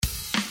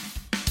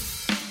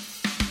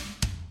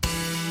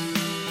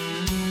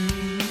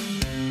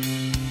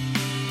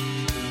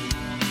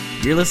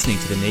You're listening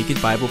to the Naked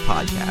Bible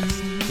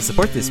Podcast. To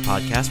support this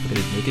podcast, go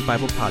to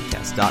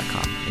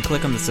nakedbiblepodcast.com and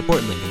click on the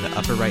support link in the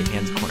upper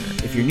right-hand corner.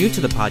 If you're new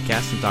to the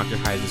podcast and Dr.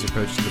 Heiser's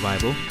approach to the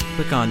Bible,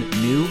 click on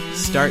New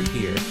Start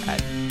Here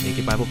at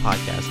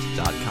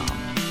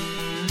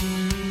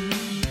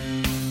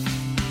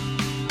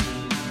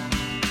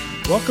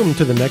nakedbiblepodcast.com. Welcome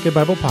to the Naked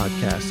Bible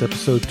Podcast,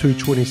 episode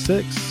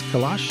 226,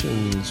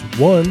 Colossians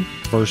 1,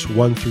 verse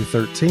 1 through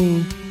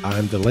 13.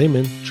 I'm the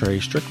layman, Trey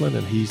Strickland,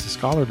 and he's the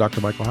scholar, Dr.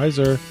 Michael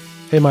Heiser.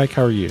 Hey, Mike,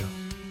 how are you?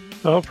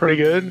 Oh, pretty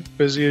good.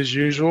 Busy as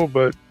usual,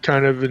 but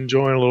kind of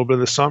enjoying a little bit of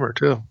the summer,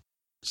 too.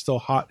 Still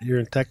hot here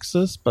in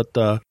Texas, but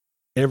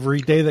every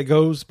day that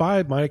goes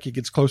by, Mike, it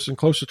gets closer and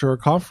closer to our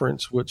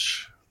conference,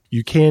 which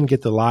you can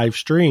get the live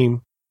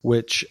stream,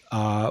 which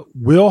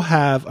will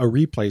have a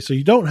replay. So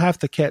you don't have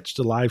to catch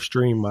the live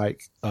stream,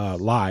 Mike,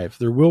 live.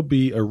 There will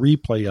be a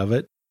replay of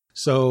it.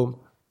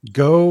 So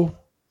go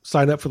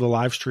sign up for the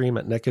live stream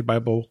at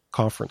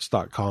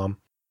nakedbibleconference.com,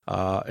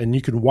 and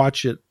you can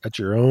watch it at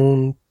your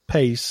own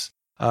pace,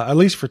 at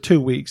least for 2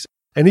 weeks.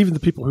 And even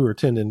the people who are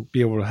attending be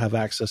able to have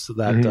access to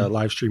that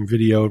live stream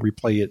video and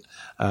replay it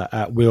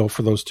at will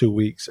for those 2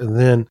 weeks. And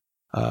then,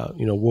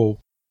 we'll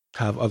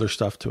have other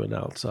stuff to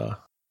announce.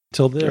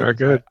 Till then, Very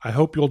good. I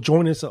hope you'll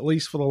join us at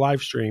least for the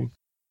live stream.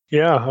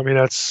 Yeah, I mean,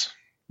 that's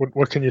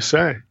what can you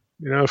say?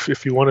 You know,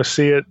 if you want to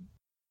see it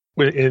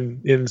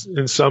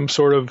in some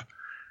sort of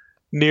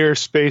near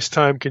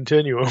space-time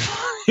continuum,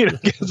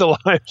 get the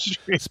live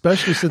stream.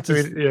 Especially since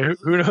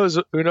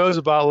who knows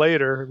about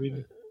later? I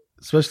mean,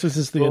 especially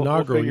since the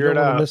inaugural, you don't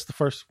want to miss the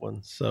first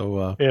one.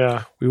 So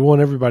we want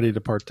everybody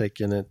to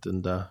partake in it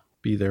and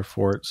be there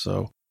for it.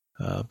 So,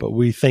 but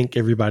we thank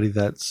everybody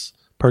that's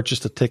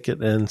purchased a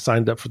ticket and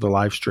signed up for the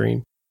live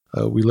stream.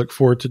 We look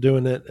forward to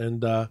doing it,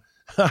 and I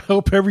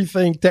hope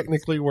everything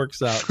technically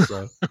works out.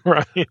 So,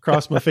 right.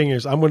 Cross my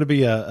fingers. I'm going to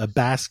be a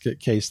basket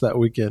case that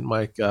weekend,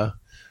 Mike.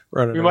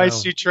 Running we around. might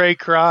see Trey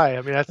cry.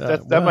 I mean,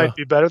 that might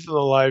be better than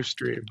the live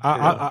stream.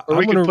 Or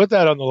we can put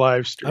that on the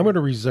live stream. I'm going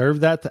to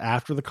reserve that to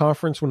after the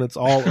conference when it's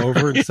all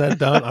over and said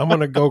done. I'm going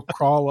to go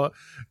curl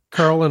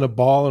in a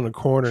ball in a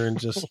corner and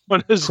just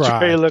what does cry.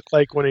 Trey look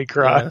like when he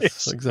cries?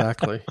 Yes,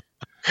 exactly.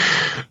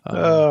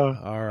 All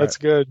right. That's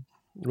good.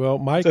 Well,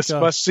 Mike, that's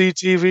must-see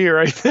TV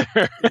right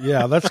there.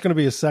 Yeah, that's going to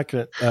be a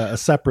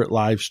separate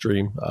live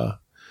stream.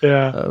 For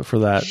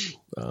that.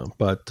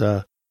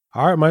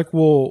 All right, Mike.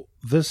 Well,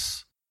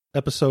 this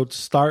episode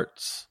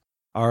starts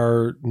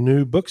our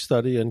new book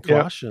study in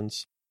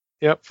Colossians.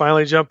 Yep,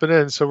 finally jumping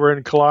in. So we're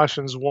in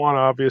Colossians 1,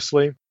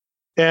 obviously,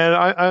 and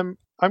I'm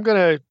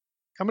gonna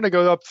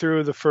go up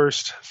through the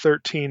first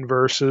 13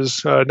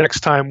 verses. Next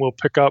time we'll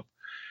pick up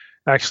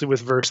actually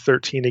with verse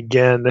 13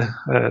 again,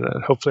 and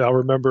hopefully I'll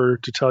remember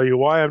to tell you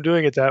why I'm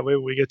doing it that way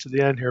when we get to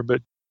the end here.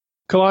 But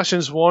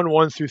Colossians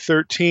 1 through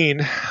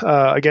 13,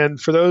 again,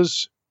 for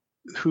those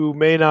who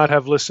may not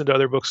have listened to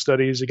other book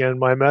studies, again,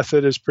 my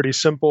method is pretty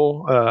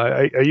simple.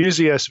 I use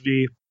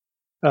ESV,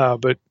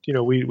 but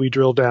we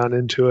drill down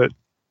into it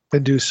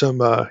and do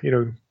some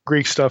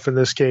Greek stuff in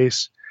this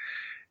case.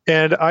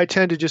 And I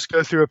tend to just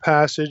go through a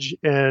passage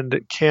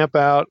and camp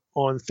out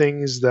on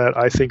things that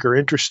I think are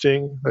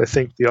interesting, I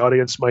think the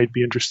audience might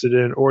be interested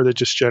in, or that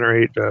just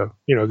generate a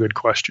good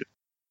question.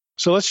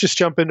 So let's just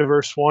jump into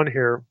verse 1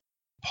 here.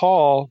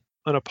 Paul,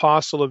 an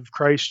apostle of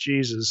Christ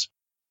Jesus,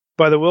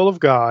 by the will of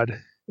God,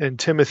 and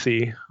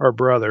Timothy, our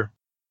brother,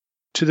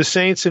 to the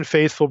saints and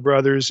faithful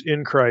brothers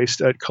in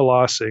Christ at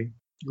Colossae,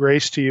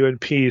 grace to you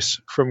and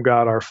peace from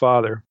God our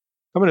Father.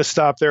 I'm going to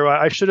stop there.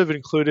 I should have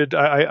included,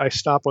 I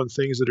stop on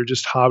things that are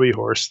just hobby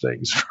horse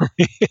things for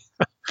me.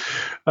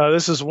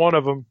 This is one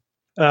of them.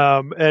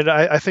 And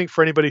I think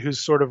for anybody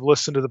who's sort of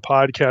listened to the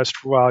podcast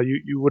for a while,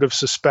 you would have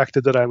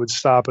suspected that I would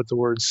stop at the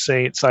word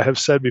saints. I have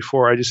said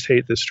before, I just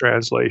hate this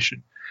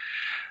translation.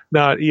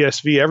 Not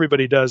ESV,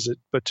 everybody does it,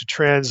 but to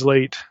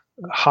translate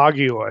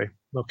hagioi,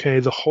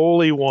 the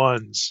holy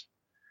ones,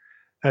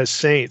 as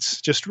saints,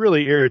 just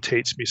really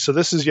irritates me. So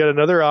this is yet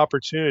another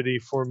opportunity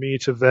for me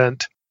to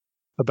vent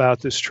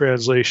about this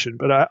translation.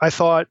 But I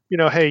thought,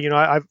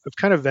 I've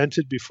kind of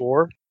vented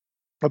before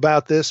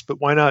about this, but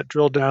why not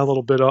drill down a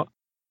little bit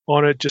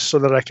on it just so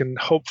that I can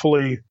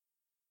hopefully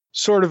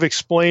sort of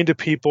explain to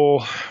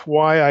people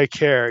why I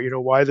care,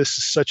 why this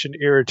is such an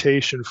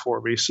irritation for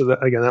me. So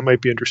that, again, that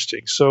might be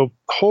interesting. So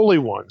holy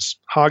ones,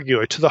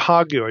 hagioi, to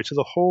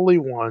the holy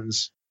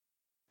ones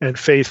and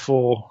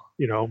faithful,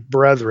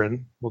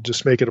 brethren, we'll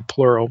just make it a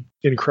plural,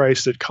 in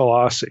Christ at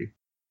Colossae.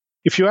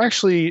 If you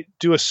actually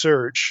do a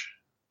search,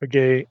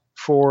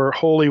 for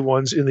holy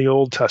ones in the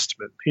Old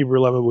Testament, Hebrew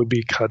lemma would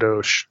be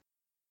kadosh.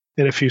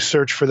 And if you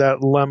search for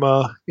that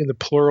lemma in the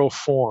plural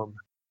form,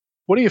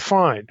 what do you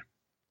find?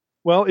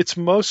 Well, it's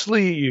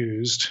mostly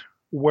used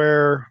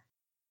where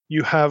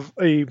you have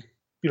a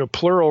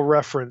plural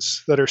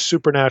reference that are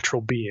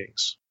supernatural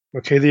beings.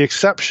 The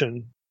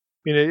exception,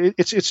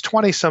 it's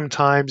 20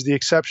 sometimes. The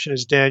exception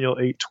is Daniel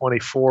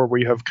 8:24, where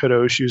you have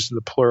kadosh used in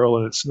the plural,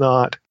 and it's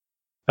not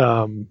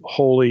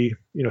holy,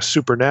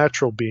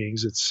 supernatural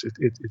beings.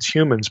 It's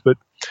humans, but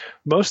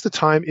most of the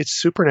time it's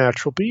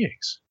supernatural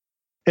beings.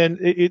 And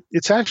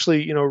it's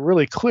actually,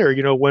 really clear,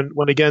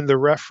 when again, the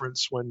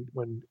reference,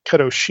 when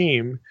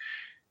kedoshim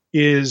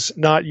is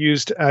not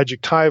used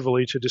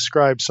adjectively to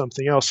describe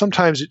something else.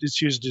 Sometimes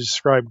it's used to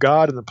describe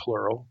God in the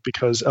plural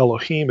because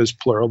Elohim is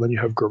plural, then you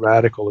have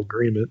grammatical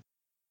agreement.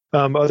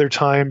 Other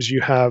times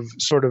you have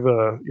sort of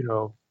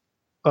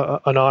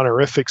an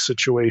honorific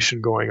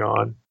situation going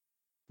on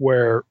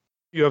where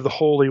you have the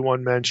Holy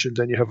One mentioned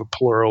and you have a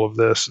plural of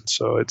this. And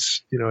so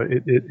it's,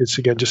 it's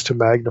again just to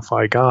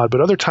magnify God.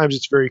 But other times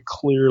it's very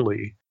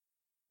clearly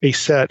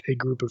a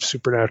group of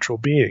supernatural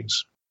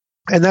beings.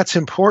 And that's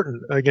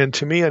important, again,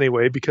 to me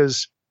anyway,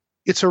 because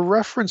it's a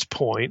reference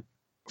point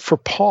for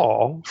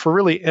Paul, for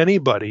really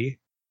anybody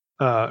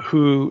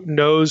who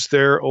knows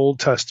their Old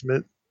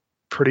Testament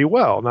pretty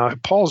well. Now,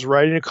 Paul's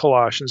writing to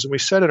Colossians, and we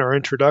said in our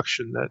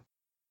introduction that,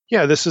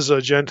 yeah, this is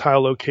a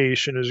Gentile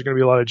location. There's going to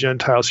be a lot of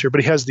Gentiles here,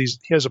 but he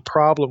has a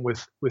problem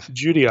with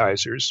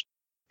Judaizers.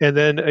 And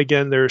then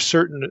again, there are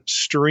certain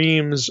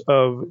streams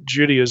of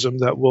Judaism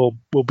that will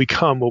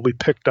be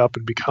picked up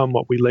and become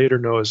what we later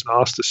know as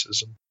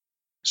Gnosticism.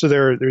 So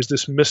there's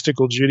this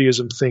mystical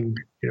Judaism thing,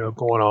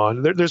 going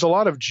on. There's a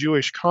lot of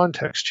Jewish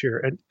context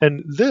here,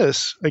 and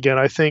this again,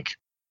 I think,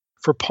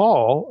 for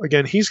Paul,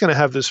 again, he's going to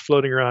have this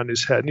floating around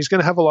his head, and he's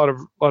going to have a lot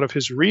of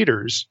his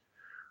readers,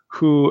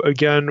 who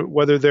again,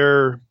 whether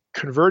they're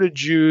converted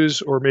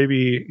Jews or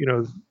maybe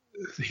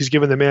he's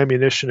given them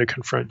ammunition to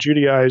confront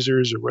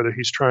Judaizers, or whether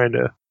he's trying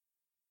to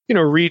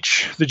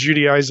reach the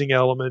Judaizing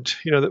element,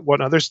 that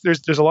whatnot.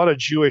 There's a lot of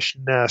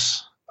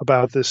Jewishness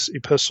about this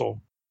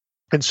epistle.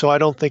 And so I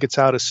don't think it's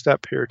out of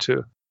step here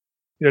to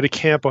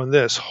camp on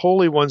this.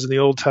 Holy ones in the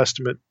Old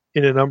Testament,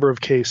 in a number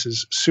of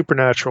cases,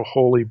 supernatural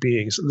holy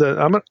beings.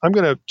 I'm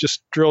going to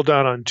just drill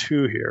down on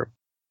two here.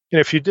 And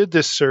if you did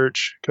this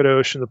search,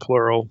 Kadosh in the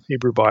plural,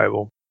 Hebrew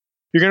Bible,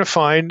 you're going to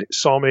find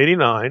Psalm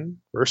 89,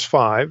 verse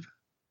 5,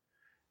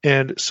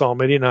 and Psalm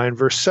 89,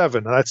 verse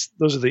 7. Now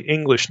those are the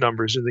English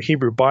numbers. In the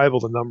Hebrew Bible,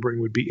 the numbering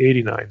would be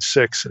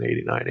 89:6 and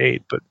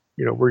 89:8, but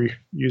we're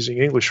using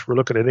English. We're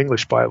looking at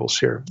English Bibles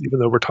here, even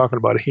though we're talking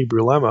about a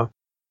Hebrew lemma.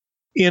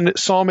 In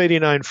Psalm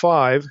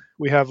 89:5,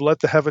 we have, "Let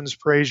the heavens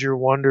praise your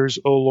wonders,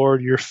 O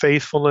Lord, your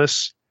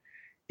faithfulness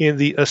in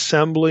the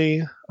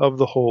assembly of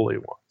the holy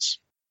ones."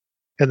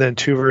 And then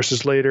 2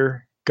 verses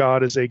later,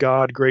 "God is a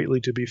God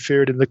greatly to be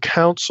feared in the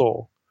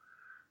council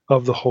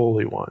of the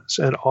holy ones,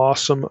 and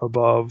awesome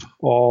above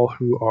all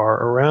who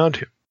are around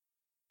him."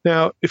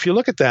 Now, if you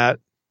look at that,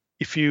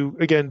 if you,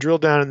 again, drill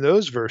down in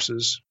those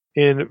verses,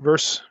 in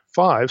verse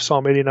 5,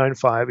 Psalm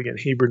 89:5, again,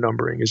 Hebrew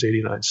numbering is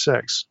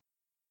 89:6.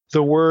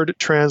 The word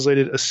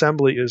translated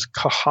assembly is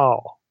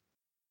kahal.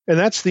 And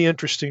that's the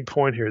interesting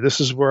point here.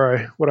 This is what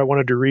I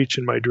wanted to reach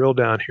in my drill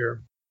down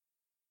here.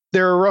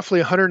 There are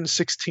roughly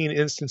 116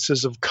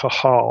 instances of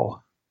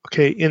kahal,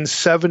 in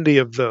 70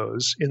 of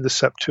those in the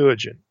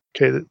Septuagint.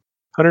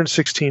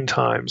 116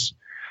 times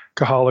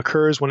kahal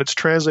occurs. When it's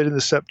translated in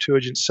the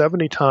Septuagint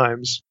 70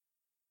 times,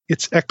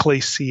 it's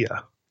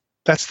ecclesia.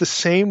 That's the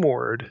same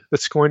word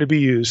that's going to be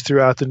used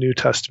throughout the New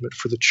Testament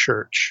for the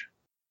church.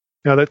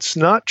 Now, that's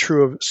not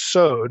true of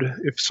Sod,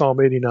 if Psalm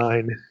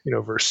 89,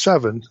 verse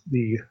 7,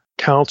 the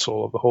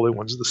council of the holy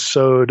ones, the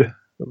Sod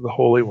of the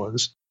holy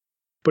ones.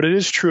 But it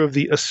is true of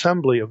the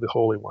assembly of the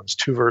holy ones,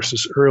 2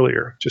 verses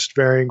earlier, just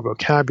varying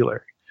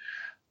vocabulary.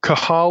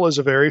 Kahal is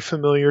a very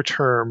familiar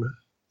term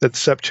that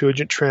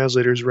Septuagint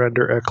translators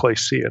render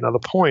ecclesia. Now, the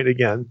point,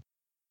 again,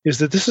 is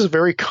that this is a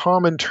very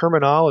common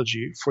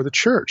terminology for the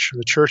church.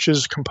 The church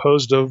is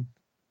composed of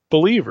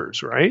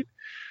believers, right?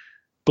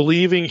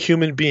 Believing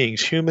human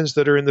beings, humans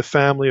that are in the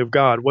family of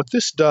God. What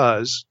this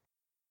does,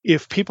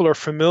 if people are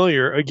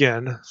familiar,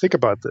 again, think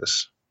about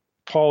this.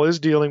 Paul is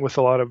dealing with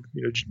a lot of,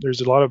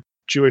 there's a lot of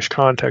Jewish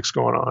context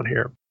going on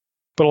here.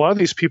 But a lot of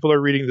these people are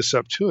reading the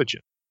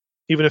Septuagint.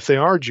 Even if they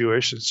are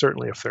Jewish, and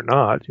certainly if they're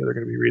not, they're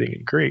going to be reading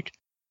in Greek.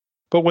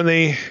 But when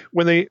they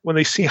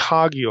see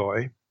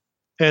hagioi,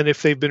 and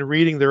if they've been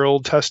reading their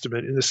Old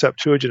Testament in the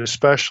Septuagint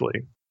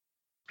especially,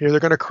 they're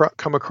going to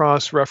come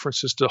across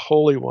references to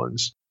holy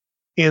ones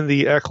in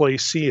the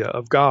ecclesia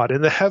of God,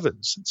 in the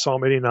heavens. In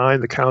Psalm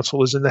 89, the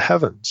council is in the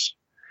heavens.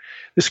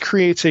 This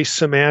creates a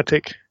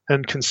semantic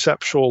and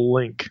conceptual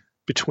link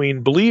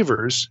between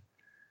believers,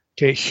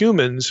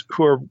 humans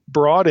who are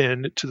brought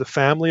in to the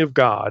family of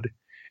God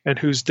and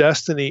whose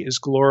destiny is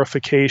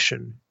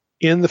glorification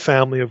in the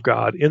family of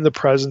God, in the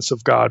presence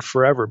of God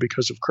forever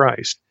because of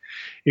Christ.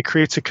 It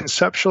creates a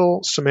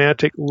conceptual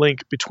semantic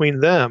link between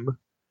them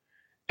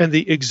and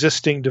the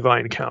existing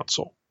divine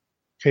council.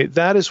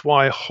 That is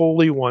why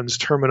holy ones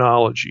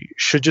terminology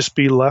should just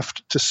be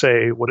left to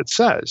say what it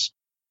says.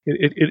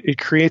 It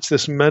creates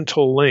this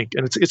mental link,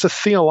 and it's a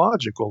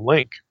theological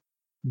link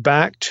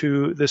back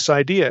to this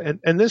idea.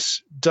 And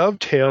this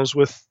dovetails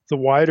with the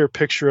wider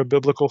picture of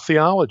biblical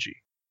theology.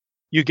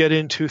 You get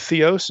into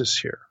theosis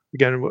here.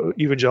 Again,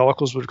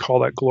 evangelicals would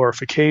call that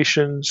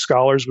glorification.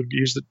 Scholars would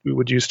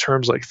use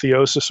terms like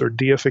theosis or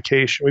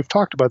deification. We've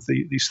talked about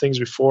these things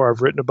before.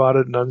 I've written about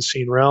it in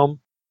Unseen Realm.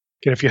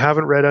 Again, if you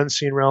haven't read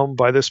Unseen Realm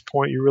by this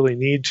point, you really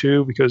need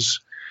to, because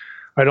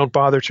I don't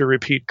bother to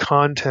repeat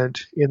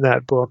content in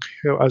that book,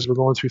 as we're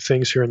going through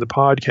things here in the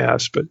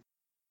podcast. But,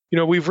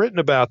 we've written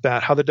about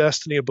that, how the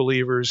destiny of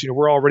believers,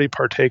 we're already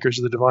partakers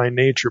of the divine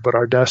nature, but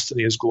our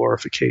destiny is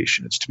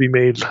glorification. It's to be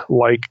made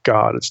like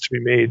God. It's to be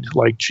made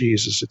like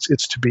Jesus.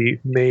 It's to be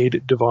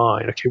made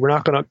divine. Okay, we're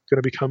not going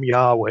to become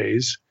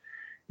Yahwehs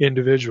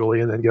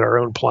individually and then get our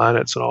own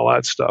planets and all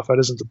that stuff. That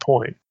isn't the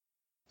point.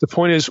 The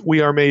point is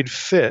we are made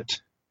fit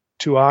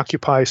to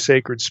occupy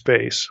sacred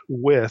space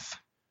with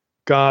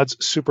God's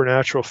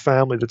supernatural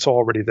family that's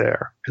already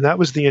there. And that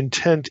was the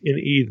intent in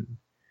Eden.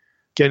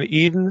 Again,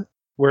 Eden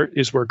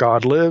is where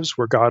God lives.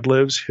 Where God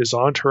lives, his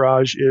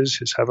entourage is,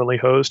 his heavenly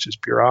host, his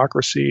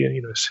bureaucracy,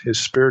 and his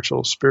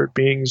spirit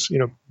beings,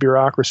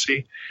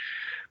 bureaucracy,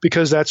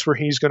 because that's where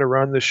he's going to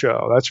run the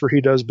show. That's where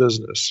he does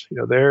business,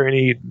 there in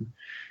Eden.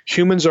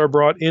 Humans are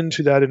brought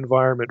into that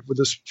environment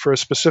for a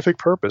specific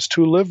purpose,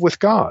 to live with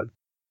God.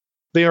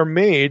 They are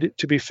made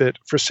to be fit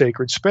for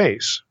sacred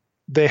space.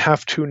 They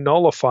have to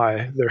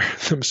nullify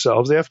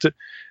themselves. They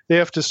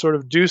have to sort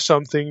of do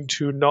something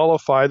to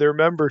nullify their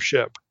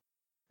membership.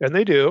 And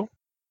they do.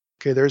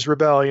 Okay, there's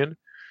rebellion.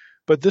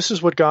 But this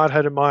is what God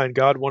had in mind.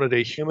 God wanted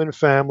a human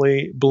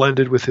family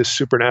blended with his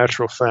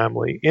supernatural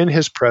family in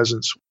his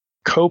presence,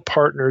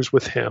 co-partners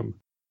with him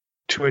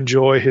to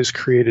enjoy his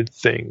created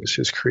things,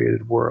 his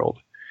created world,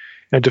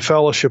 and to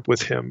fellowship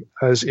with him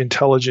as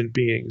intelligent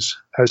beings,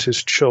 as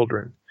his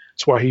children.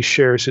 That's why he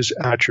shares his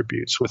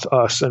attributes with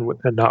us and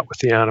not with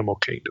the animal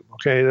kingdom.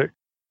 Okay,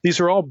 these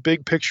are all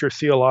big picture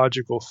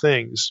theological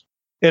things.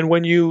 And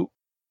when you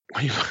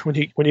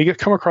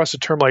come across a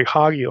term like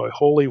hagioi,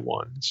 holy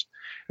ones,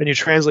 and you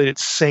translate it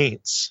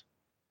saints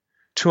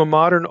to a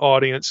modern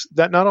audience,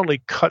 that not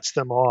only cuts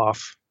them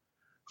off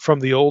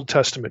from the Old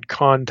Testament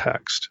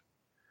context,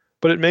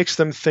 but it makes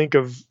them think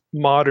of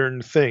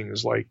modern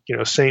things like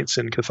saints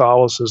in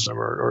Catholicism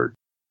or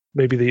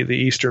maybe the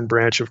Eastern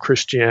branch of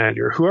Christianity,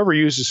 or whoever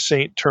uses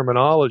saint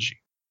terminology.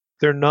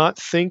 They're not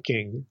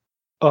thinking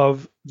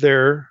of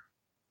their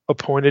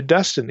appointed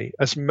destiny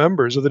as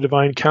members of the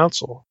divine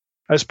council,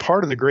 as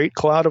part of the great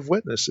cloud of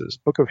witnesses,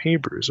 book of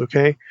Hebrews,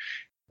 okay?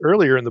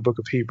 Earlier in the book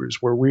of Hebrews,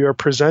 where we are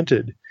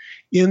presented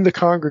in the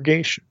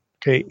congregation,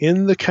 okay,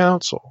 in the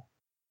council,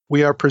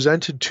 we are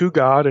presented to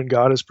God and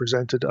God is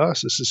presented to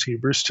us. This is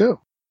Hebrews 2.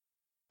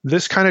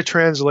 This kind of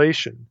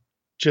translation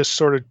just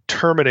sort of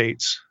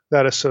terminates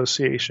that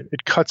association.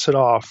 It cuts it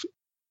off.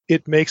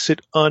 It makes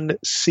it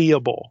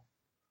unseeable.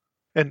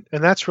 And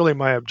that's really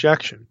my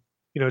objection,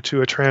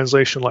 to a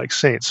translation like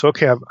saints. So,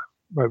 okay, I've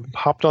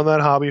hopped on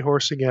that hobby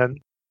horse again,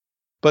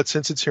 but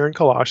since it's here in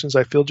Colossians,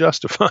 I feel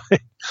justified.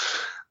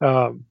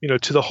 To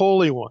the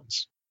holy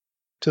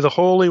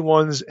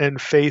ones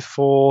and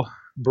faithful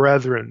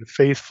brethren,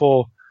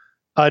 faithful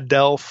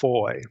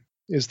adelphoi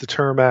is the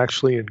term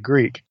actually in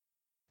Greek.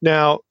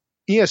 Now,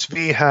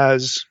 ESV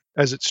has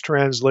as its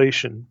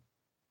translation,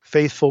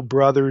 faithful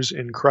brothers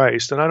in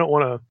Christ. And I don't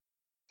want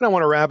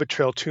to rabbit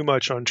trail too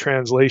much on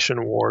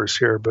translation wars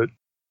here, but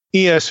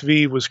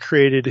ESV was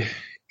created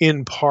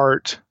in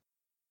part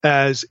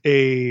as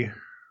a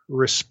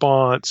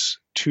response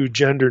to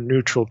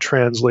gender-neutral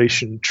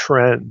translation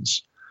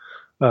trends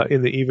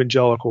in the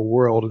evangelical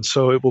world. And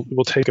so it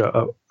will take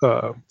a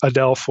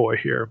adelphoi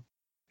here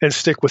and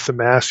stick with the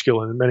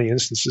masculine in many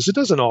instances. It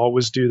doesn't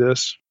always do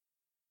this,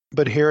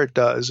 but here it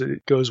does.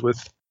 It goes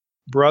with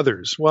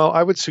brothers. Well,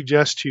 I would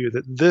suggest to you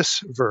that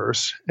this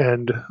verse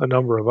and a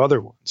number of other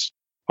ones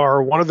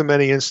are one of the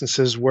many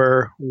instances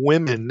where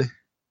women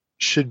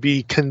should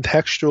be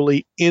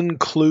contextually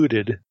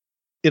included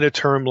in a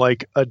term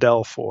like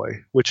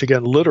adelphoi, which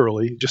again,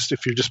 literally, just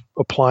if you're just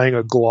applying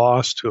a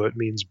gloss to it,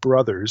 means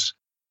brothers.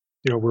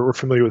 We're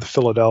familiar with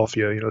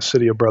Philadelphia,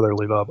 city of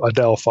brotherly love,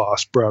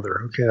 adelphos,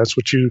 brother. Okay, that's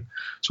what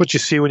you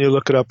see when you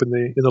look it up in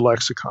the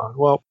lexicon.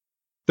 Well,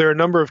 there are a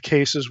number of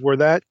cases where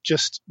that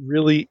just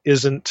really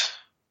isn't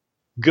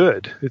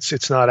good.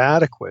 It's not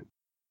adequate.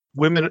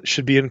 Women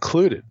should be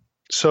included.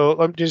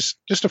 So just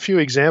a few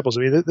examples.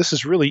 I mean, this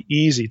is really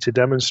easy to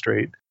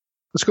demonstrate.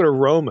 Let's go to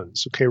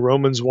Romans. Okay,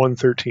 Romans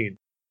 1:13.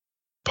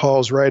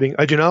 Paul's writing,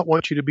 I do not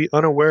want you to be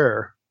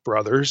unaware,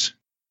 brothers,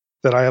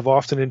 that I have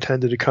often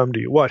intended to come to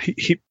you. What?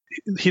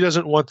 He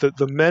doesn't want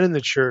the men in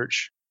the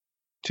church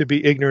to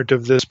be ignorant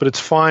of this, but it's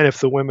fine if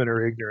the women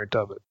are ignorant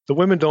of it. The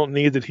women don't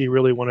need that he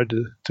really wanted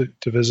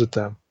to visit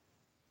them.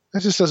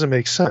 That just doesn't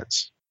make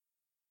sense.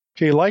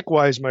 Okay,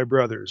 likewise, my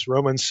brothers,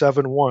 Romans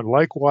 7:1,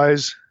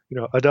 likewise,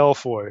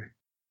 adelphoi,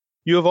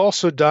 you have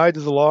also died to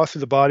the law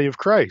through the body of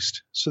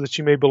Christ, so that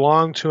you may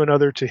belong to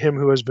another, to him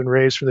who has been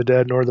raised from the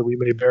dead, in order that we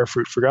may bear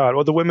fruit for God.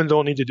 Well, the women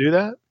don't need to do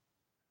that?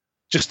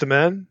 Just the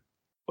men?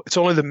 It's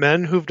only the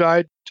men who've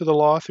died to the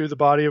law through the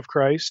body of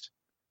Christ,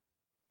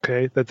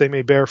 okay, that they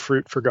may bear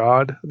fruit for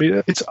God. I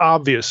mean, it's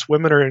obvious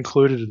women are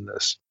included in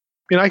this.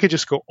 I mean, I could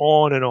just go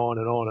on and on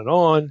and on and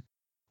on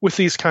with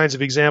these kinds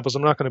of examples.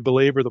 I'm not going to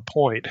belabor the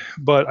point,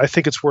 but I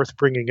think it's worth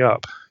bringing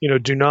up.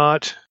 Do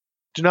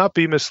not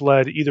be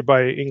misled either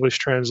by English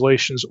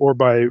translations or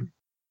by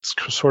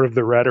sort of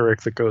the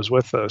rhetoric that goes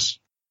with this.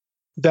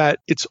 that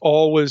it's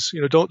always,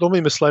 don't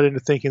be misled into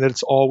thinking that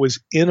it's always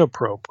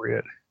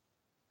inappropriate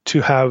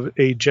to have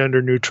a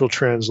gender neutral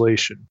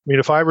translation. I mean,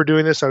 if I were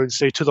doing this, I would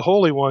say to the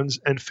holy ones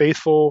and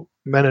faithful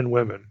men and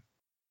women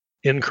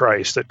in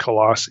Christ at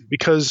Colossae,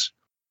 because,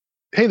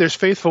 hey, there's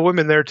faithful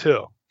women there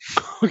too.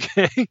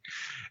 Okay.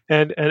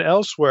 And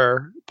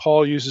elsewhere,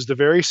 Paul uses the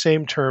very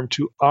same term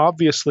to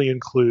obviously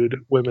include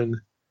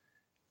women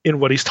in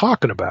what he's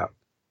talking about.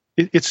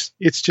 It's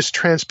just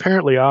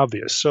transparently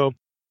obvious. So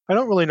I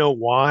don't really know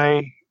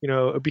why,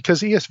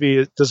 because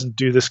ESV doesn't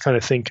do this kind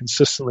of thing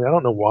consistently. I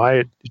don't know why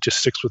it just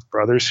sticks with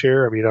brothers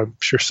here. I mean, I'm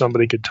sure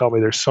somebody could tell me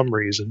there's some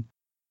reason,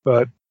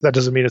 but that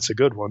doesn't mean it's a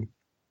good one.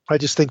 I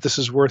just think this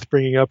is worth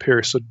bringing up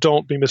here. So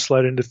don't be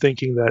misled into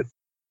thinking that,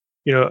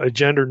 a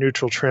gender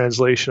neutral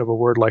translation of a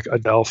word like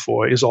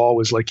adelphoi is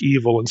always like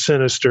evil and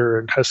sinister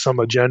and has some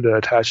agenda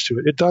attached to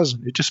it. It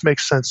doesn't. It just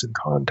makes sense in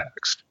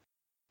context.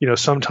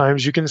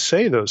 Sometimes you can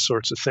say those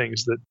sorts of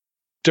things, that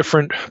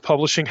different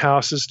publishing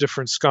houses,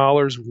 different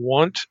scholars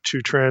want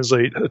to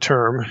translate a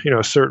term,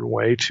 a certain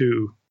way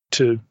to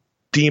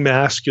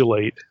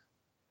demasculate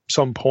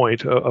some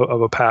point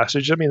of a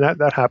passage. I mean,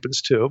 that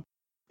happens too.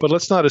 But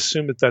let's not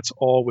assume that that's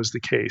always the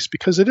case,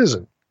 because it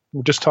isn't.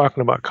 We're just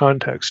talking about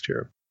context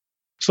here.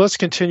 So let's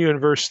continue in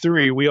verse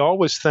 3. We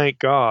always thank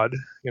God,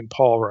 and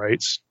Paul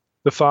writes,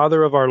 the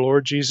Father of our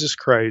Lord Jesus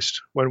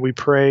Christ, when we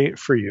pray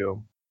for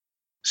you,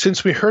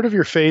 since we heard of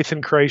your faith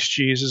in Christ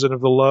Jesus and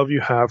of the love you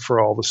have for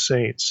all the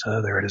saints.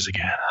 There it is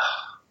again.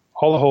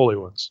 All the holy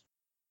ones.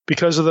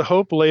 Because of the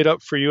hope laid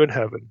up for you in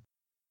heaven.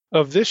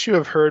 Of this you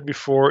have heard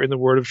before in the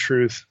word of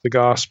truth, the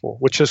gospel,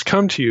 which has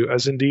come to you,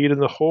 as indeed in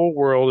the whole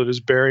world it is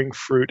bearing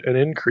fruit and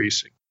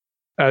increasing,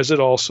 as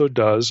it also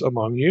does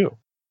among you,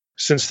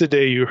 since the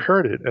day you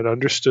heard it and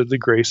understood the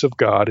grace of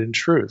God in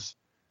truth,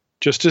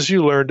 just as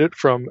you learned it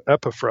from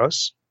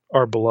Epaphras,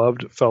 our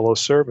beloved fellow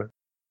servant.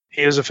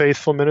 He is a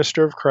faithful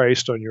minister of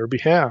Christ on your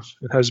behalf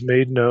and has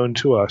made known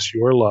to us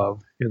your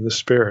love in the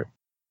Spirit.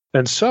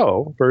 And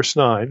so, verse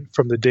 9,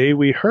 from the day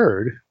we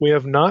heard, we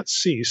have not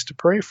ceased to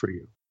pray for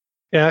you,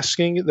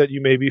 asking that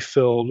you may be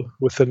filled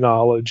with the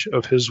knowledge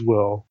of his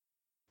will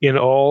in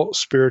all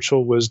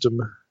spiritual wisdom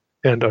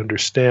and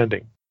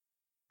understanding,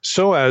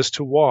 so as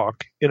to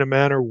walk in a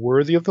manner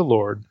worthy of the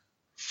Lord,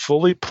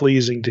 fully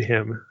pleasing to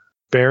him,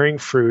 bearing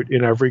fruit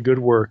in every good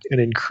work and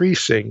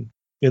increasing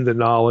in the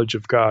knowledge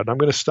of God. And I'm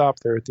going to stop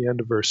there at the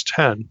end of verse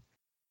 10,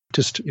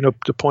 just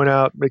to point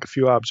out, make a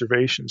few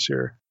observations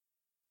here.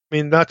 I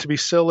mean, not to be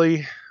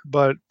silly,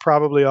 but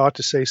probably ought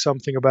to say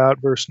something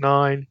about verse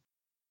 9.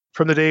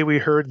 From the day we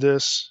heard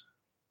this,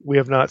 we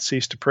have not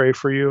ceased to pray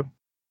for you.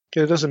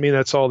 Okay, it doesn't mean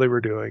that's all they were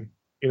doing.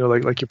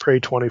 Like you pray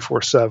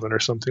 24/7 or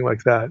something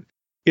like that.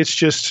 It's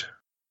just,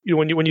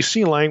 when you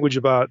see language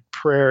about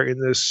prayer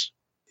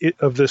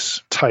of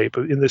this type,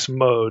 in this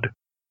mode,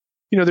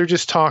 they're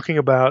just talking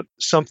about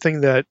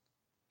something that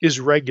is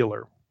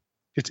regular.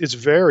 It's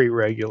very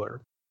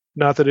regular.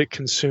 Not that it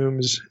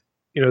consumes,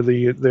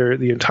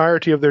 the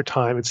entirety of their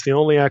time. It's the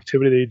only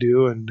activity they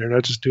do, and they're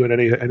not just doing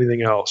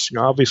anything else.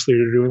 Obviously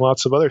they're doing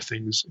lots of other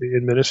things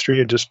in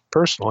ministry and just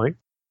personally.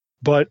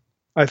 But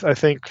I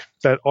think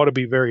that ought to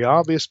be very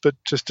obvious. But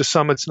just to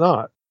some, it's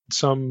not.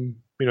 Some,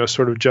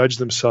 sort of judge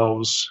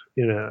themselves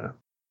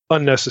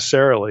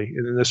unnecessarily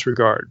in this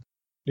regard.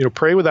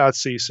 Pray without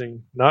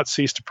ceasing, not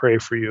cease to pray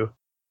for you.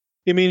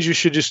 It means you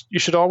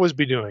should always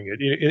be doing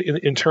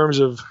it in terms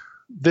of,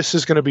 this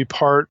is going to be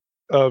part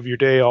of your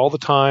day all the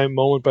time,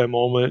 moment by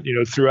moment,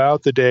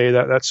 throughout the day,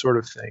 that sort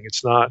of thing.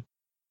 It's not,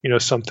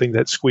 something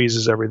that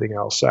squeezes everything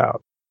else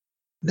out.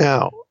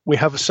 Now, we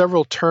have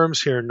several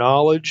terms here: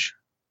 knowledge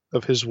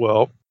of his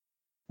will.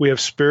 We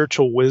have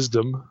spiritual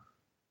wisdom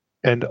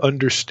and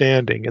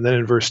understanding. And then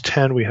in verse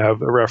 10, we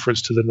have a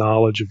reference to the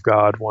knowledge of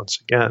God once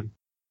again.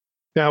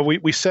 Now,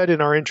 we said in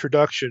our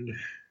introduction,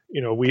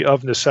 we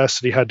of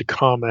necessity had to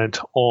comment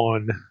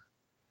on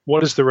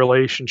what is the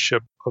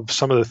relationship of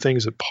some of the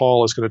things that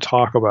Paul is going to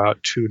talk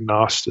about to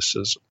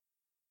Gnosticism.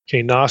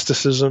 Okay,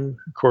 Gnosticism,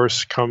 of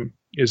course,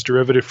 is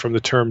derivative from the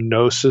term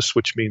gnosis,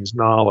 which means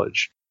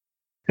knowledge.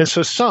 And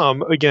so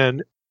some,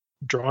 again,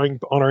 drawing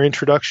on our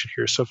introduction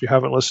here, so if you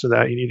haven't listened to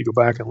that, you need to go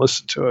back and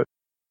listen to it.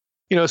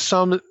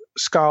 Some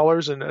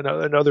scholars and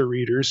other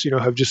readers,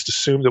 have just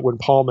assumed that when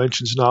Paul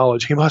mentions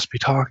knowledge, he must be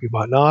talking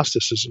about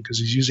Gnosticism because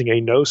he's using a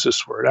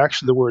gnosis word.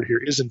 Actually, the word here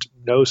isn't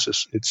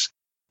gnosis, it's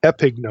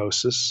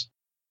epignosis,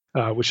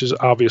 which is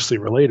obviously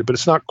related, but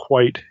it's not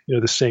quite,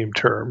 the same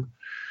term.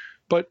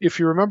 But if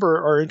you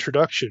remember our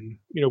introduction,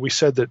 we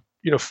said that,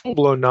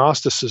 full-blown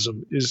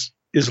Gnosticism is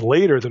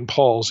later than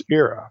Paul's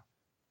era.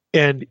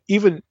 And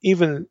even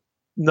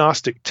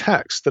Gnostic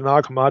texts, the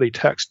Nag Hammadi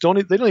texts,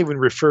 they don't even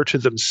refer to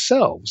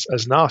themselves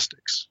as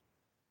Gnostics.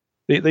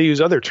 They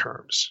use other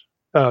terms.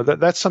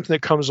 That's something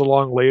that comes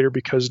along later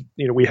because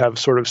we have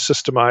sort of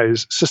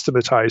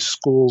systematized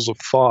schools of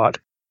thought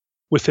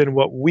within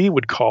what we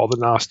would call the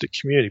Gnostic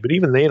community. But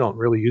even they don't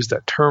really use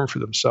that term for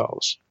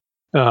themselves.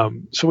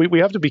 So we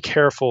have to be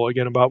careful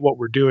again about what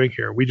we're doing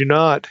here. We do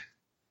not,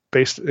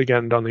 based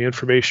again on the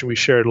information we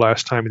shared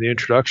last time in the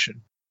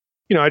introduction,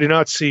 I do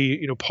not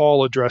see,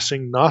 Paul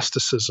addressing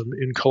Gnosticism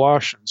in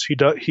Colossians.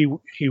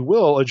 He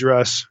will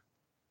address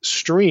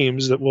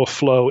streams that will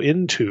flow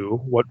into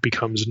what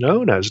becomes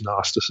known as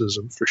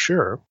Gnosticism for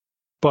sure.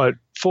 But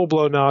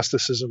full-blown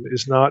Gnosticism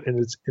is not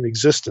in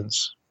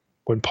existence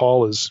when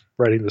Paul is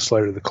writing this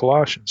letter to the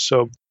Colossians.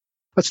 So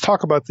let's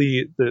talk about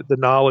the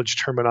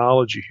knowledge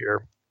terminology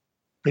here.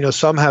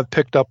 Some have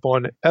picked up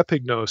on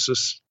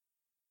epignosis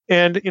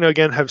and,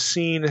 again, have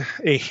seen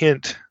a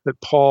hint that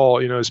Paul,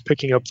 is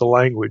picking up the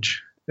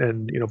language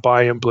and,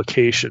 by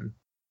implication,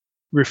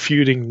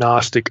 refuting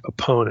Gnostic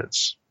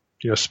opponents,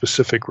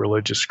 specific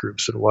religious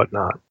groups and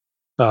whatnot.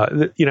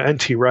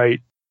 N.T. Wright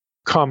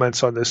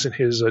comments on this in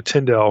his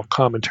Tyndale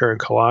commentary on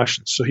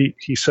Colossians. So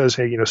he says,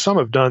 hey, some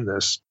have done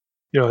this,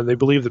 and they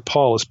believe that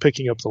Paul is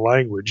picking up the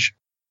language,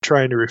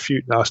 trying to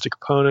refute Gnostic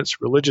opponents,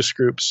 religious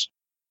groups,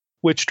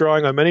 which,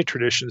 drawing on many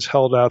traditions,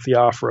 held out the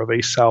offer of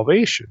a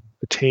salvation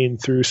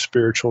attained through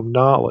spiritual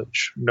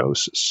knowledge,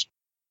 gnosis,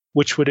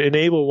 which would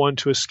enable one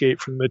to escape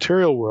from the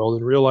material world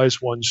and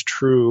realize one's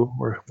true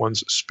or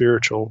one's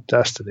spiritual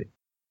destiny.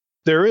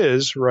 There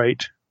is,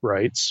 Wright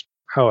writes,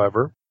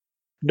 however,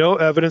 no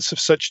evidence of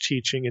such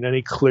teaching in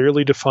any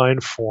clearly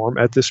defined form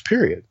at this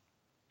period.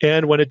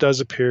 And when it does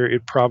appear,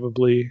 it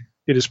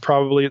is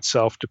probably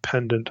itself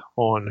dependent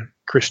on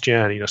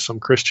Christianity, some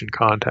Christian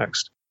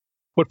context.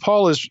 What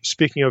Paul is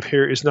speaking of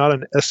here is not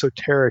an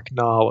esoteric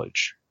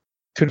knowledge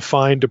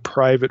confined to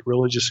private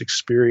religious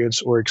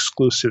experience or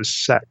exclusive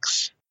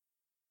sects.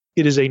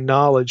 It is a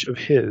knowledge of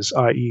his,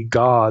 i.e.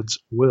 God's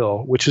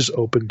will, which is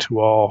open to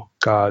all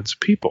God's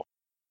people.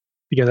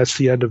 Again, that's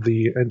the end of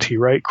the N.T.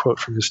 Wright quote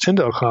from his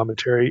Tyndale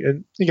commentary.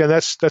 And again,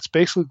 that's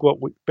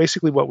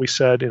basically what we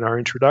said in our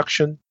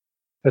introduction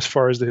as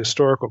far as the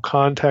historical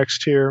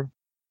context here.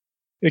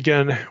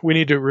 Again, we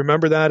need to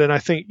remember that. And I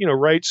think,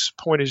 Wright's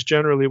point is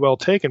generally well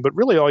taken, but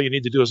really all you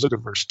need to do is look at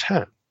verse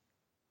 10.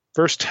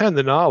 Verse 10,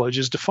 the knowledge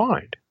is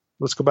defined.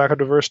 Let's go back up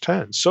to verse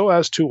 10. So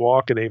as to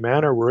walk in a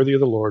manner worthy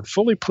of the Lord,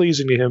 fully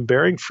pleasing to him,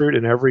 bearing fruit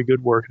in every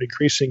good work, and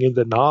increasing in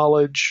the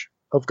knowledge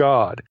of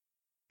God.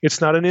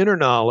 It's not an inner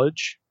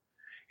knowledge.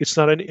 It's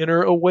not an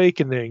inner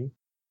awakening.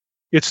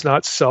 It's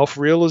not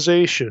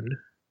self-realization.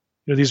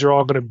 These are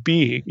all going to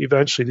be,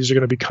 eventually, these are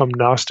going to become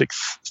Gnostic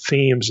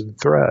themes and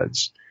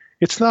threads.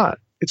 It's not.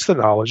 It's the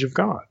knowledge of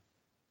God.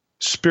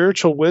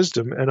 Spiritual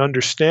wisdom and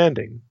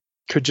understanding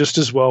could just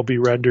as well be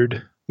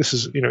rendered, this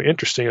is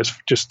interesting, as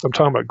just, I'm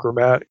talking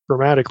about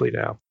grammatically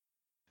now.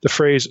 The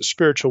phrase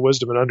spiritual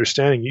wisdom and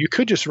understanding, you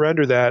could just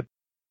render that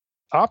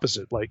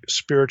opposite, like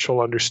spiritual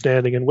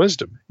understanding and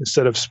wisdom.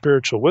 Instead of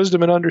spiritual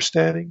wisdom and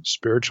understanding,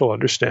 spiritual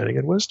understanding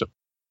and wisdom.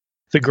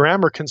 The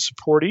grammar can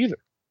support either.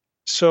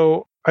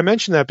 So I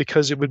mention that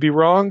because it would be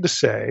wrong to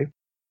say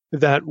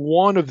that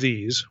one of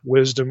these,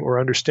 wisdom or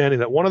understanding,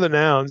 that one of the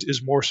nouns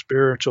is more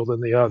spiritual than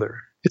the other.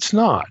 It's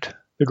not.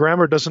 The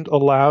grammar doesn't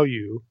allow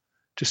you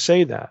to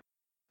say that.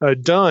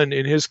 Dunn,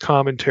 in his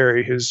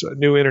commentary, his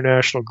New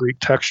International Greek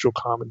Textual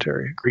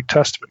Commentary, Greek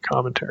Testament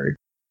commentary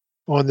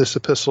on this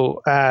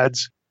epistle,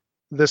 adds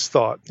this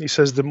thought. He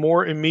says the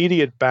more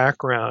immediate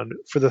background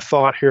for the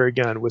thought here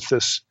again with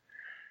this,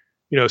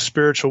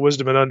 spiritual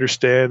wisdom and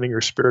understanding,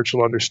 or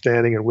spiritual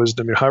understanding and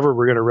wisdom, however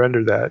we're going to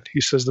render that. He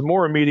says the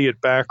more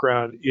immediate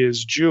background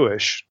is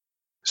Jewish,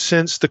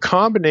 since the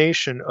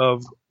combination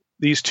of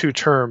these two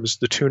terms,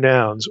 the two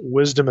nouns,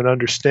 wisdom and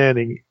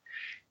understanding,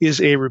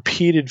 is a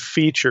repeated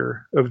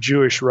feature of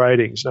Jewish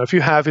writings. Now, if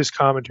you have his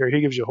commentary,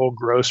 he gives you a whole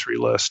grocery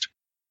list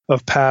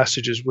of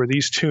passages where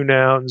these two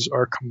nouns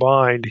are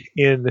combined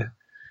in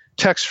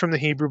texts from the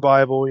Hebrew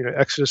Bible,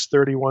 Exodus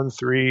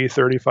 31:3,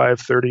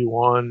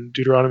 35:31,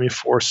 Deuteronomy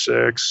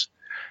 4:6,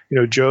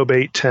 Job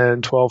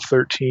 8:10,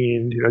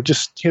 12:13,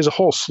 he has a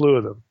whole slew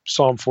of them.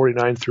 Psalm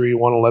 49:3,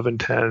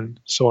 111:10,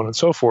 so on and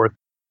so forth.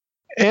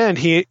 And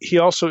he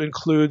also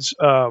includes,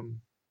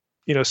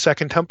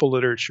 Second Temple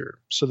literature.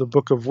 So the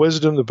Book of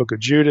Wisdom, the Book of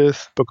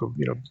Judith, Book of,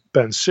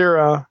 Ben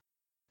Sirah,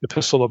 the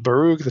Epistle of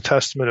Baruch, the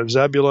Testament of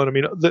Zebulun.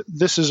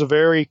 This is a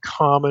very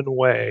common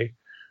way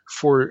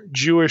for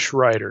Jewish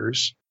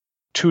writers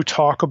to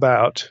talk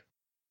about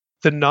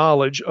the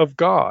knowledge of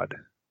God,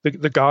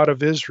 the God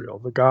of Israel,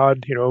 the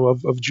God,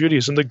 of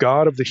Judaism, the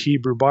God of the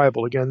Hebrew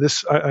Bible. Again,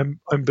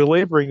 I'm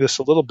belaboring this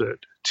a little bit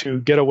to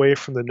get away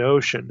from the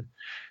notion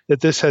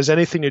that this has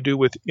anything to do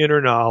with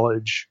inner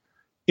knowledge,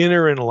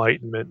 inner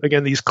enlightenment.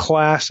 Again, these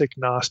classic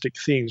Gnostic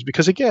themes,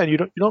 because again, you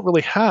don't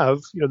really have,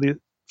 the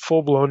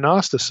full-blown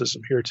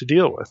Gnosticism here to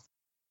deal with.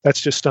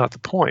 That's just not the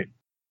point.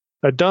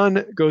 Now,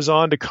 Dunn goes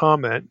on to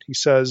comment. He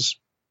says,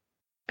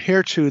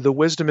 here too, the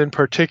wisdom in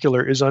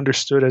particular is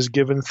understood as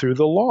given through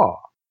the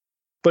law,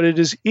 but it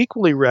is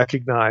equally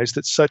recognized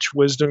that such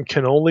wisdom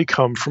can only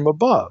come from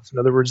above. In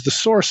other words, the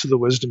source of the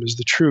wisdom is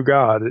the true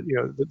God,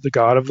 the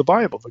God of the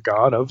Bible, the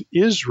God of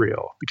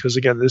Israel. Because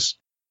again, this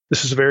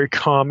is a very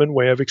common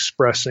way of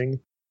expressing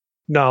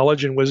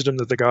knowledge and wisdom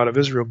that the God of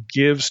Israel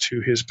gives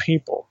to his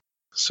people.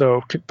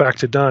 So back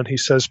to Dunn, he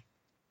says,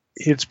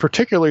 it's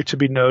particularly to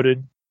be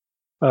noted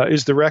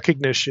is the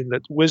recognition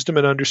that wisdom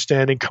and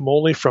understanding come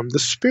only from the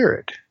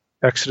Spirit,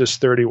 Exodus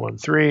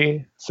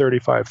 31:3,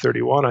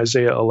 35:31,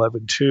 Isaiah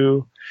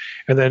 11:2,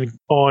 and then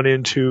on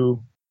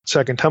into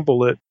Second Temple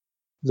Lit,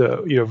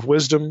 you have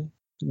Wisdom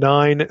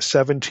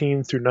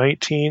 9:17 through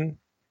 19.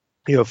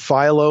 You have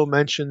Philo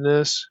mention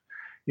this.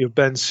 You have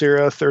Ben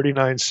Sira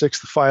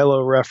 39:6. The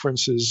Philo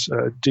references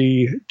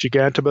D.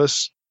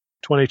 Gigantibus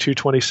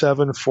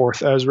 22:27,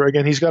 4th Ezra.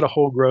 Again, he's got a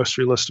whole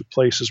grocery list of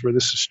places where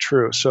this is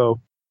true. So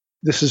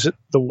this is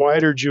the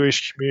wider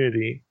Jewish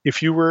community.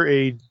 If you were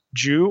a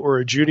Jew or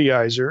a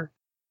Judaizer,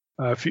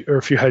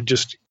 if you had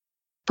just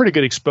pretty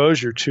good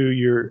exposure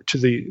to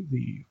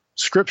the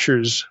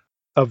scriptures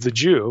of the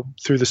Jew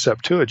through the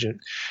Septuagint,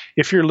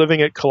 if you're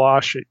living at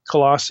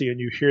Colossae and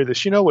you hear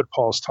this, you know what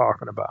Paul's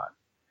talking about.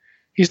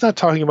 He's not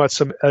talking about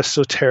some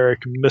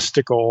esoteric,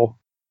 mystical,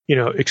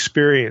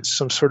 experience,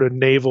 some sort of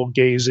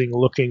navel-gazing,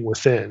 looking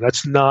within.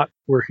 That's not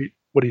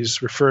what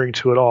he's referring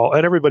to at all,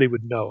 and everybody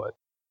would know it.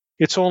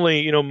 It's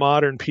only,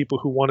 modern people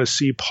who want to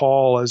see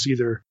Paul as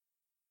either,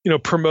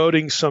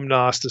 promoting some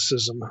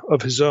Gnosticism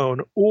of his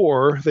own,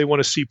 or they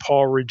want to see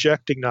Paul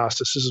rejecting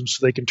Gnosticism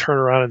so they can turn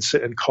around and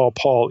sit and call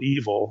Paul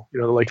evil.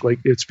 Like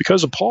it's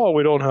because of Paul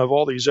we don't have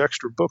all these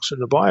extra books in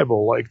the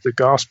Bible, like the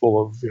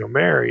Gospel of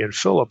Mary and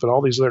Philip and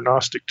all these other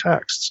Gnostic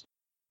texts.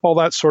 All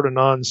that sort of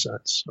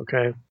nonsense.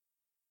 Okay.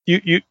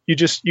 You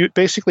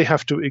basically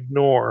have to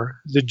ignore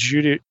the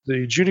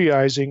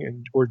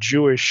Judaizing or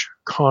Jewish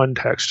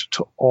context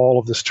to all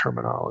of this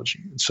terminology.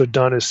 And so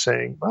Dunn is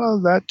saying,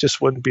 well, that just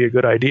wouldn't be a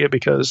good idea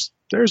because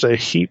there's a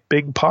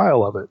big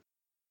pile of it.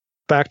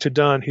 Back to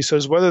Dunn, he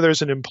says, whether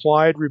there's an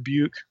implied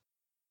rebuke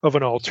of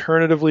an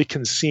alternatively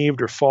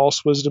conceived or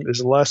false wisdom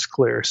is less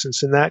clear,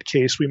 since in that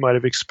case we might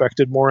have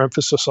expected more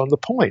emphasis on the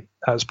point,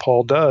 as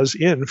Paul does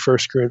in 1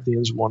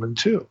 Corinthians 1 and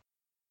 2.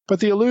 But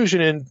the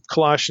allusion in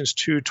Colossians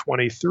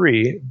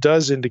 2:23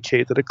 does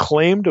indicate that a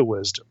claim to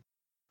wisdom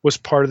was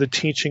part of the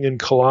teaching in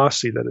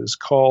Colossae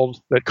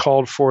that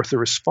called forth the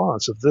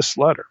response of this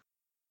letter.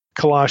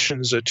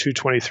 Colossians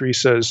 2:23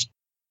 says,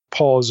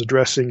 Paul is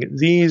addressing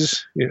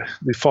these,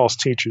 the false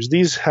teachers.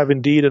 These have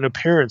indeed an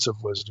appearance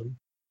of wisdom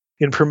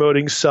in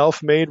promoting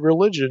self-made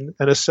religion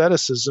and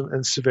asceticism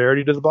and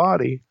severity to the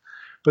body,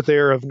 but they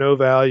are of no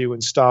value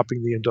in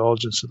stopping the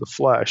indulgence of the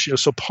flesh.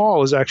 So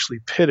Paul is actually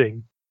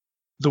pitting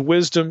the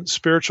wisdom,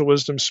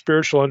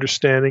 spiritual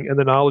understanding, and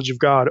the knowledge of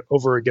God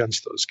over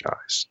against those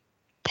guys.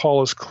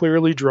 Paul is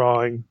clearly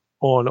drawing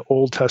on the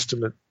Old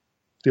Testament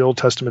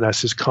as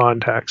his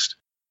context.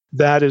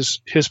 That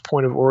is his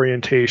point of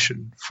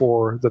orientation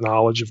for the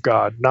knowledge of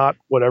God, not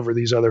whatever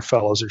these other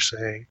fellows are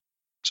saying.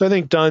 So I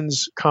think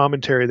Dunn's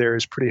commentary there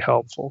is pretty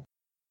helpful.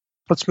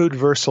 Let's move to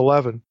verse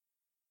 11.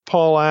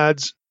 Paul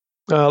adds,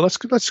 let's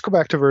go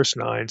back to verse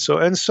 9.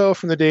 So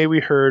from the day we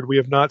heard, we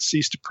have not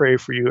ceased to pray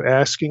for you,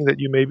 asking that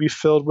you may be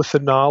filled with the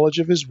knowledge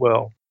of his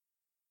will,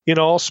 in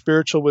all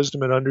spiritual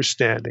wisdom and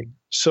understanding,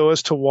 so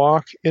as to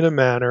walk in a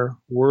manner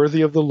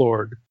worthy of the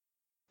Lord,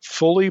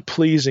 fully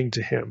pleasing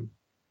to him,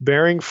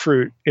 bearing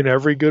fruit in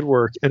every good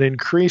work and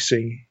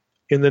increasing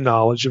in the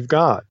knowledge of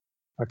God.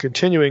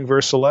 Continuing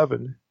verse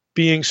 11,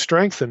 being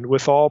strengthened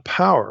with all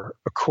power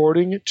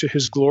according to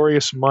his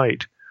glorious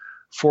might,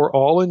 for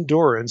all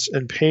endurance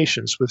and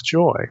patience with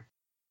joy,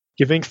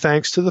 giving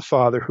thanks to the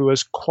Father who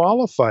has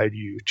qualified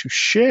you to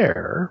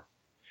share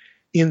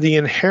in the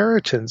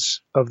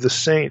inheritance of the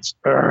saints.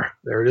 There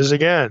it is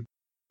again.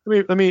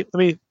 Let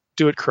me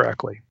do it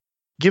correctly.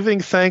 Giving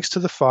thanks to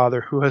the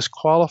Father who has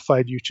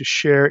qualified you to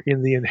share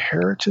in the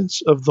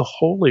inheritance of the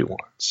holy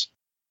ones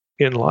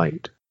in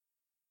light.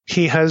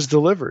 He has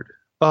delivered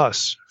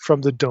us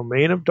from the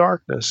domain of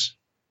darkness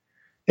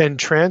and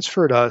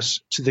transferred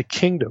us to the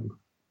kingdom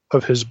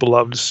of his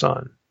beloved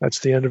Son. That's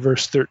the end of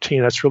verse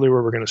 13. That's really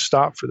where we're going to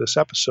stop for this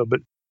episode.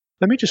 But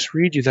let me just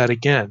read you that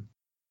again.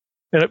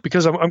 And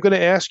because I'm going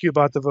to ask you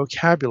about the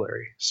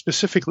vocabulary.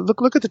 Specifically,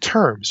 look at the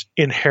terms.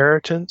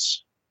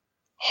 Inheritance,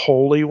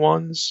 holy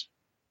ones,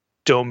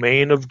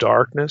 domain of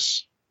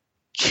darkness,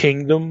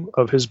 kingdom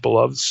of his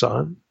beloved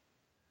Son.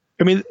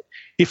 I mean,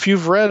 if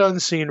you've read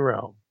Unseen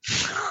Realm,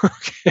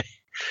 okay,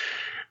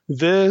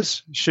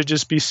 this should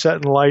just be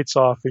setting lights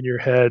off in your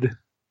head,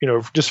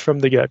 just from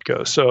the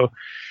get-go. So,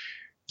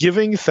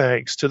 giving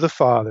thanks to the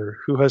Father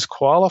who has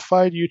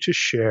qualified you to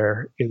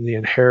share in the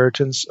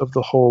inheritance of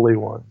the holy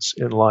ones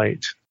in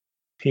light.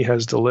 He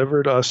has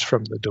delivered us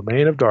from the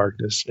domain of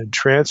darkness and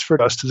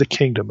transferred us to the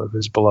kingdom of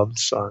his beloved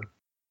Son.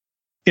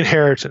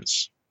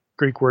 Inheritance.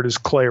 Greek word is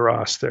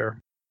kleros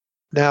there.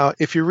 Now,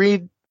 if you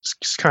read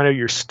kind of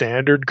your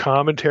standard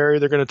commentary,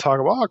 they're going to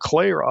talk about,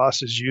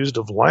 kleros is used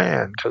of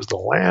land because the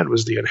land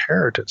was the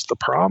inheritance, the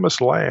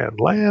promised land.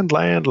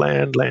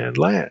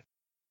 Land.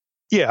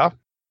 Yeah.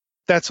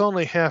 That's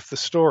only half the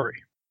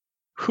story.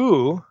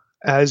 Who,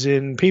 as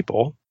in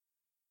people,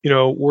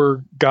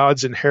 were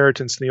God's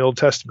inheritance in the Old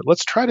Testament.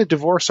 Let's try to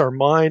divorce our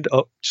mind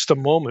just a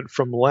moment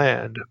from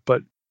land.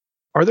 But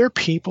are there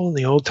people in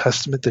the Old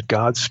Testament that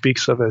God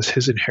speaks of as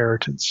his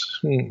inheritance?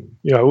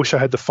 I wish I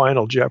had the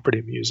Final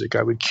Jeopardy music.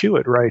 I would cue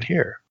it right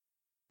here.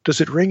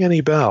 Does it ring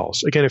any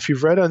bells? Again, if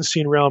you've read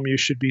Unseen Realm, you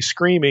should be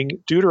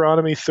screaming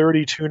Deuteronomy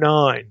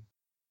 32:9.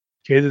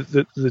 Okay,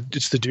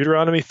 it's the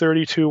Deuteronomy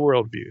 32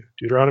 worldview.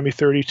 Deuteronomy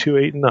 32,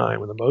 8 and 9.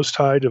 When the Most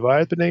High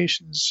divided the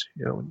nations,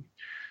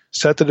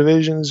 set the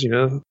divisions,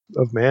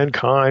 of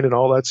mankind and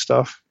all that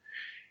stuff,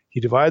 he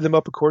divided them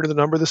up according to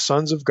the number of the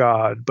sons of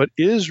God. But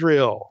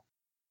Israel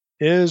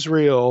is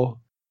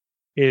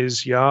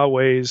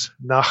Yahweh's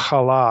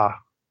nachalah,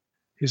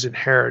 his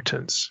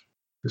inheritance,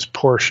 his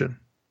portion.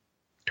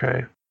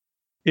 Okay.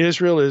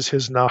 Israel is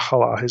his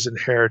nachalah, his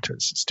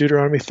inheritance. It's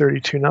Deuteronomy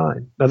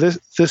 32:9. Now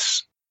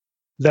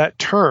that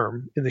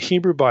term in the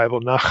Hebrew Bible,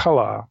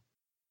 nachalah,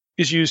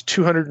 is used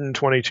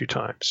 222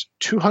 times.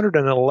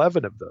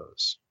 211 of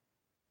those,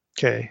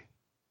 okay,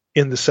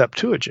 in the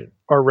Septuagint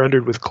are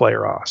rendered with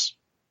kleros.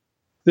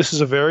 This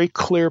is a very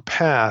clear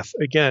path,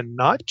 again,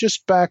 not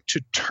just back to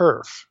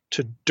turf,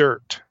 to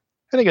dirt.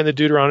 And again, the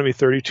Deuteronomy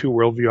 32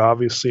 worldview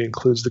obviously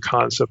includes the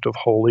concept of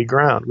holy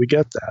ground. We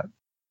get that.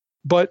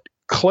 But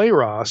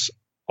kleros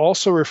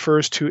also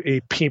refers to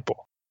a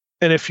people.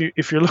 And if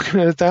you're looking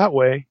at it that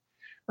way,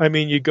 I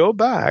mean, you go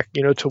back,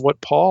 to what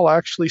Paul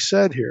actually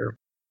said here.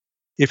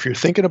 If you're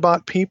thinking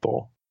about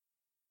people,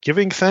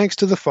 giving thanks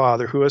to the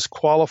Father who has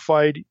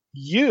qualified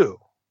you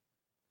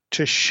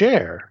to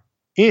share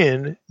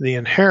in the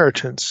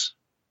inheritance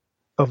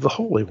of the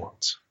holy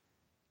ones.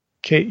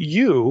 Okay,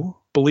 you,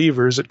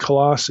 believers at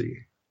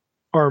Colossae,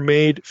 are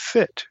made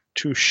fit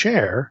to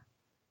share,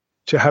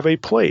 to have a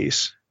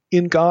place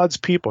in God's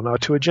people. Now,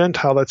 to a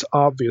Gentile, that's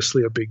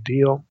obviously a big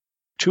deal.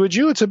 To a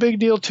Jew, it's a big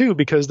deal too,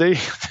 because they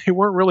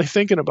weren't really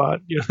thinking about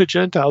the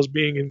Gentiles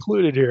being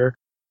included here.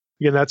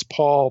 Again, that's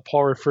Paul.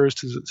 Paul refers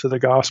to the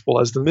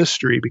gospel as the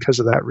mystery because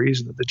of that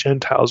reason, that the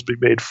Gentiles be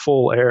made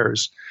full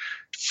heirs,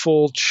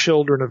 full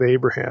children of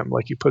Abraham,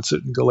 like he puts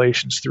it in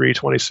Galatians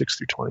 3:26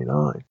 through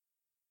 29.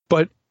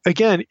 But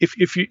again,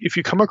 if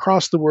you come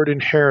across the word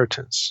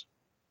inheritance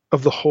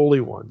of the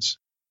holy ones,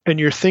 and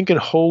you're thinking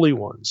holy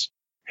ones,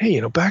 hey,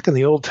 back in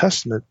the Old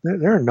Testament,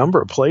 there are a number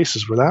of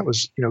places where that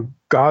was,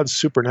 God's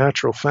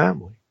supernatural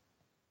family.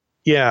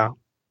 Yeah,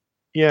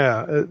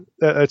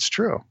 that's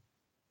true.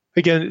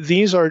 Again,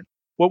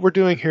 what we're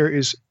doing here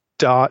is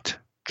dot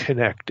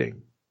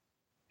connecting.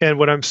 And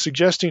what I'm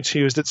suggesting to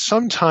you is that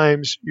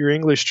sometimes your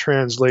English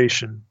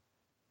translation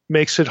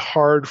makes it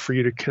hard for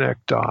you to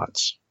connect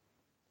dots.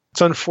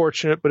 It's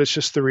unfortunate, but it's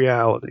just the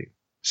reality.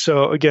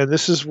 So again,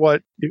 this is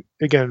what,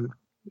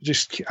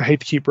 I hate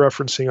to keep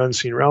referencing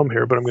Unseen Realm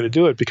here, but I'm going to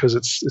do it because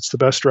it's the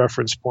best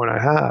reference point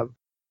I have.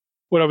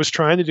 What I was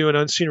trying to do in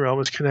Unseen Realm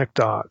is connect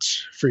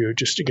dots for you.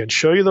 Just, again,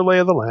 show you the lay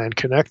of the land,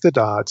 connect the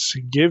dots,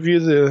 give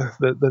you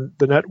the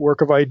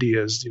network of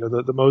ideas,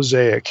 the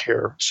mosaic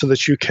here, so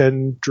that you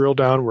can drill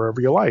down wherever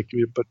you like.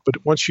 But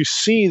once you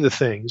see the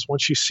things,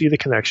 once you see the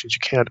connections, you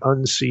can't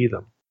unsee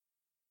them.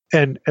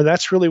 And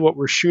that's really what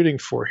we're shooting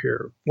for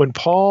here. When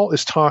Paul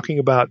is talking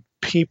about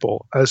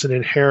people as an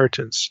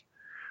inheritance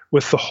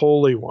with the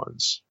holy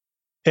ones,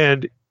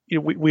 and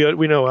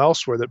we know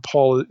elsewhere that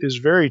Paul is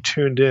very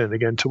tuned in,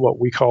 again, to what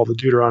we call the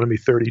Deuteronomy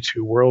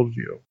 32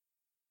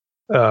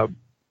 worldview.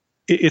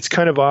 It's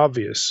kind of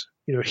obvious,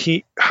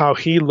 how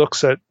he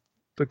looks at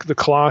the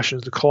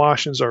Colossians. The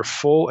Colossians are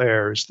full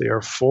heirs. They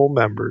are full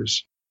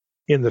members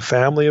in the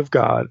family of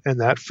God.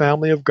 And that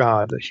family of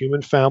God, the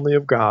human family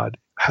of God,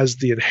 has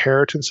the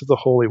inheritance of the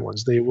holy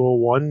ones. They will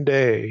one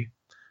day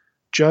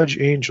judge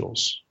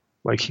angels,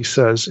 like he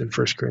says in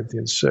 1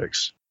 Corinthians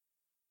 6.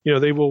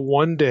 They will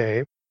one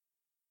day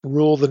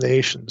rule the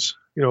nations,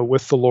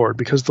 with the Lord,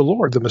 because the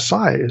Lord, the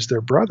Messiah, is their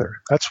brother.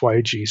 That's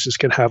why Jesus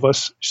can have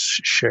us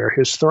share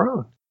his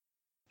throne.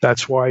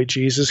 That's why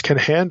Jesus can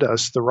hand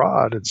us the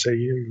rod and say,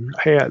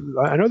 hey,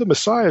 I know the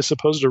Messiah is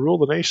supposed to rule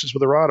the nations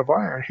with a rod of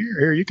iron.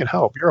 Here, you can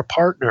help. You're a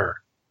partner.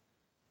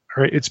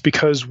 All right? It's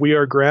because we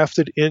are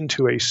grafted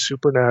into a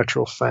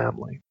supernatural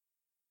family.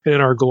 And in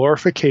our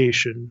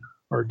glorification,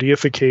 our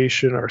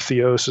deification, our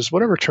theosis,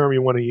 whatever term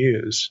you want to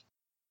use,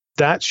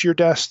 that's your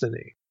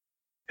destiny.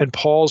 And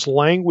Paul's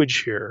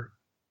language here,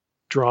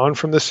 drawn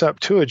from the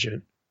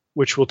Septuagint,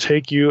 which will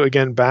take you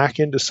again back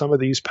into some of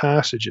these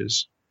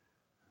passages,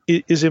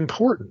 is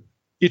important.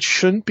 It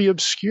shouldn't be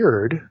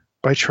obscured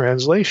by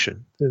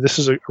translation. And this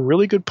is a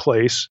really good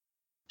place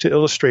to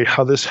illustrate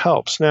how this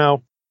helps.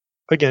 Now,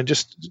 again,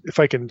 just if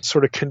I can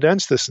sort of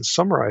condense this and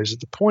summarize it,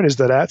 the point is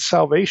that at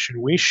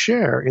salvation, we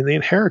share in the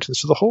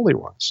inheritance of the holy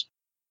ones.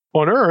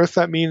 On earth,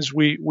 that means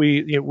we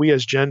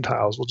as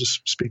Gentiles, we'll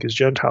just speak as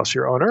Gentiles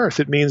here. On earth,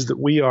 it means that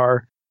we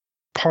are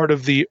part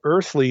of the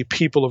earthly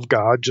people of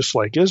God, just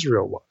like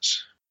Israel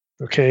was.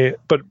 Okay,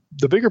 but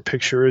the bigger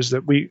picture is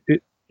that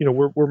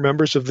we're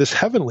members of this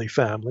heavenly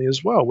family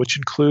as well, which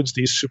includes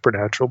these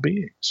supernatural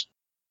beings.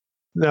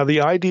 Now,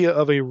 the idea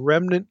of a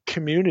remnant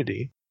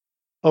community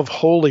of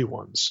holy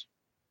ones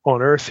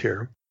on earth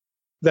here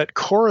that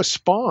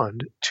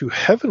correspond to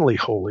heavenly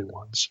holy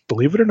ones,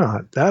 believe it or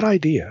not, that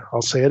idea,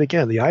 I'll say it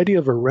again, the idea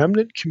of a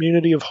remnant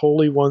community of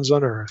holy ones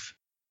on earth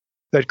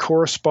that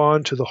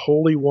correspond to the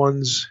holy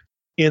ones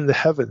in the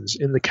heavens,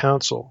 in the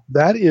council,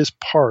 that is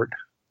part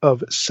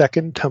of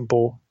Second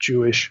Temple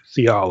Jewish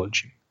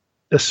theology,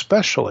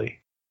 especially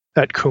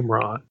at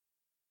Qumran.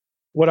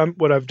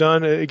 What I've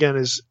done, again,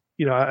 is,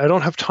 I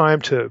don't have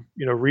time to,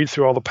 read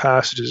through all the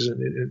passages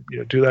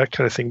and do that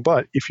kind of thing.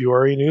 But if you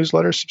are a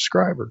newsletter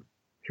subscriber,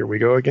 here we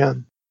go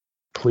again.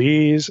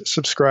 Please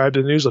subscribe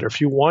to the newsletter.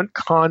 If you want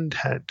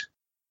content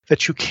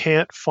that you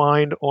can't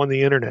find on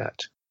the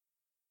internet,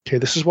 okay,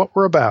 this is what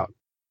we're about.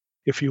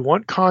 If you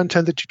want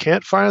content that you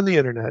can't find on the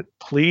internet,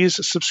 please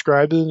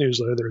subscribe to the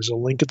newsletter. There is a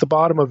link at the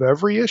bottom of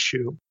every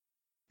issue.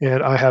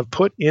 And I have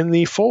put in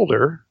the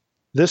folder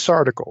this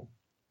article,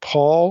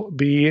 Paul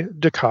B.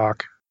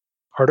 DeCock,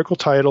 article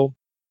title,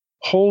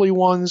 Holy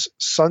Ones,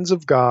 Sons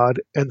of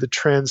God, and the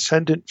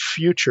Transcendent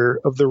Future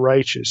of the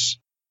Righteous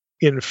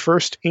in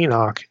 1st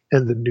Enoch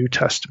and the New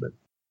Testament.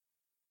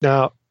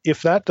 Now,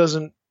 if that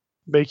doesn't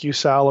make you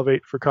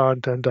salivate for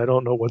content, I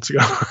don't know what's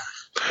going on.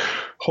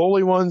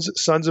 Holy Ones,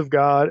 Sons of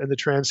God, and the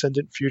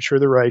Transcendent Future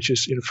of the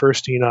Righteous in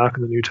 1st Enoch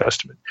and the New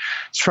Testament.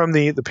 It's from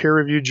the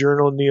peer-reviewed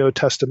journal Neo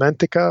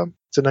Testamentica.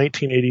 It's a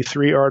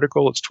 1983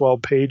 article. It's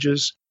 12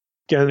 pages.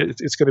 Again,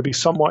 it's going to be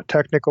somewhat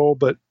technical,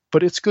 but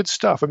it's good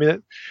stuff. I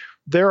mean,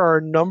 there are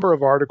a number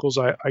of articles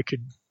I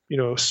could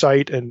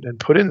cite and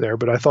put in there,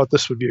 but I thought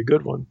this would be a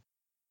good one,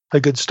 a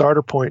good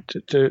starter point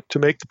to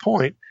make the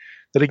point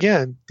that,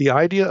 again, the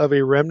idea of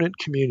a remnant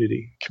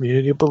community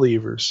of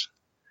believers,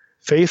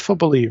 faithful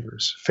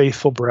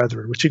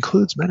brethren, which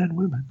includes men and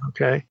women,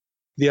 okay?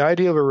 The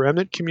idea of a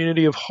remnant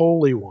community of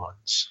holy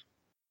ones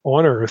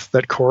on earth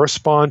that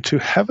correspond to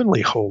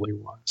heavenly holy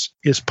ones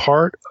is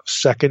part of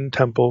Second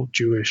Temple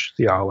Jewish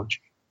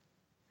theology.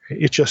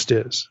 It just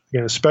is.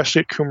 Again,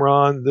 especially at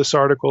Qumran, this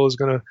article is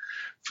going to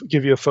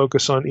give you a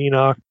focus on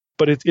Enoch,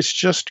 but it's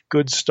just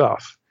good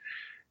stuff.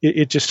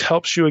 It just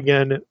helps you,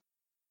 again,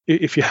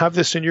 if you have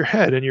this in your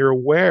head and you're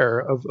aware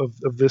of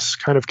this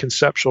kind of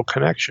conceptual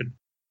connection.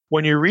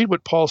 When you read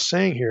what Paul's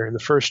saying here in the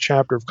first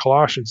chapter of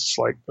Colossians, it's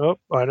like, oh,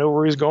 I know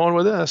where he's going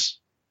with this.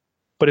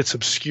 But it's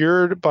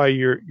obscured by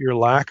your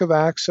lack of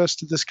access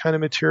to this kind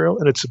of material,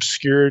 and it's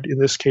obscured, in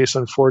this case,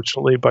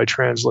 unfortunately, by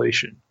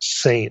translation.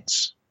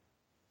 Saints.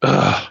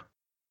 Ugh.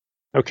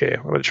 Okay,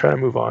 I'm going to try to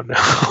move on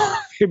now.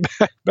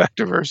 back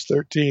to verse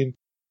 13.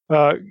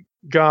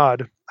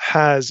 God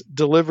has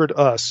delivered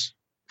us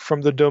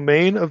from the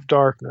domain of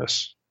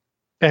darkness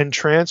and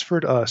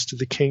transferred us to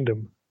the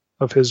kingdom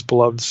of his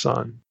beloved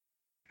Son.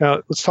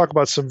 Now, let's talk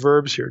about some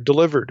verbs here.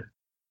 Delivered.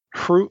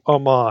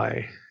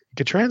 Hruamai. You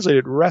could translate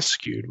it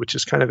rescued, which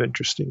is kind of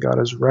interesting. God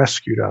has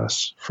rescued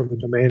us from the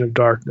domain of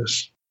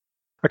darkness.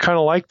 I kind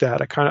of like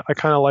that. I kind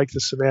of like the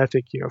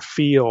semantic,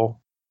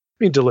 feel.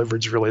 I mean,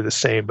 delivered's really the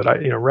same, but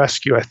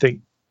rescue, I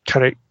think,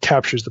 kind of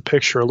captures the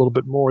picture a little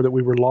bit more, that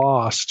we were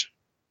lost.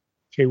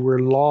 Okay, we're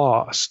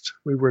lost.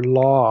 We were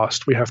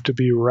lost. We have to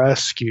be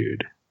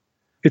rescued.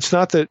 It's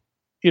not that,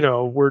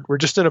 we're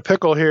just in a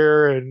pickle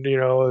here, and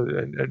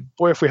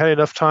boy, if we had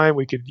enough time,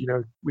 we could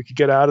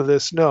get out of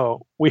this.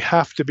 No, we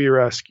have to be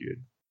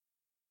rescued.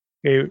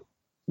 Okay,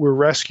 we're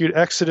rescued.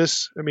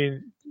 Exodus,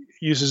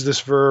 uses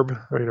this verb,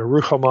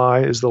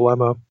 ruhamai is the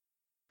lemma,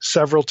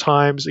 several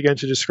times, again,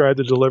 to describe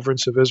the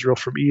deliverance of Israel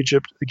from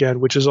Egypt, again,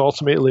 which is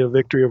ultimately a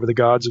victory over the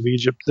gods of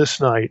Egypt. This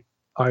night,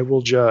 I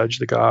will judge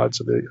the gods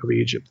of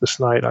Egypt.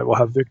 This night, I will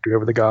have victory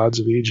over the gods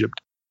of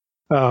Egypt.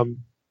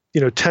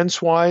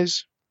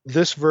 Tense-wise,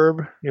 this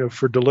verb,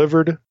 for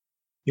delivered,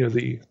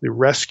 the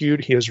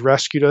rescued, he has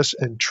rescued us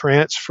and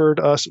transferred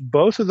us.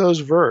 Both of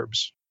those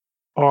verbs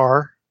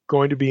are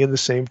going to be in the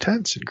same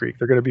tense in Greek.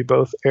 They're going to be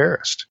both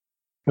aorist.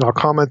 And I'll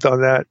comment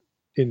on that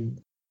in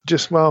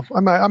I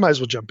might as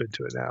well jump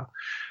into it now.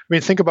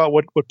 Think about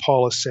what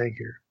Paul is saying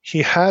here.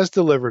 He has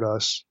delivered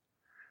us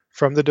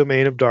from the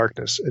domain of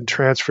darkness and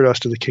transferred us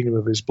to the kingdom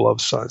of his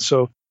beloved Son.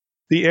 So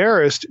the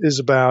aorist is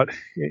about,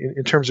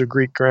 in terms of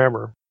Greek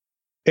grammar,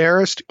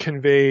 aorist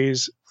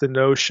conveys the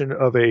notion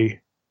of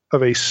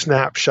a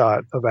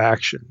snapshot of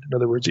action. In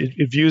other words,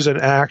 it views an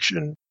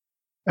action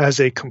as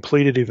a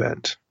completed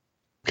event.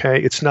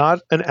 Okay, it's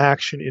not an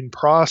action in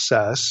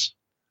process.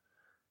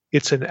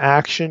 It's an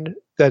action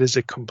that is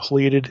a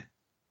completed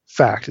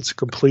fact. It's a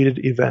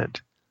completed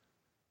event,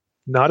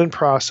 not in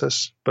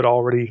process, but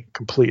already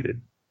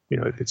completed.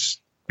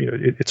 It's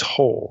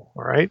whole.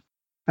 All right,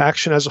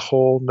 action as a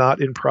whole,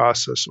 not in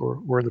process, or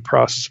we're in the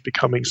process of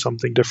becoming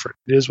something different.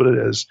 It is what it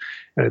is,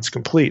 and it's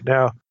complete.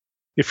 Now,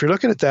 if you're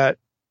looking at that,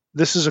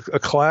 this is a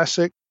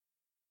classic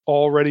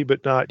already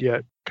but not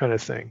yet kind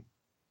of thing.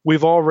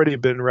 We've already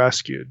been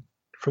rescued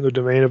from the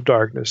domain of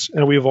darkness,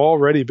 and we've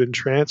already been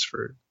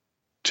transferred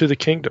to the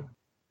kingdom.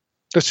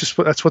 That's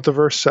what the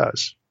verse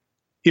says.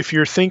 If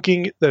you're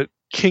thinking that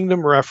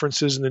kingdom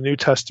references in the New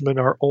Testament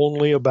are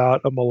only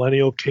about a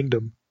millennial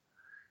kingdom,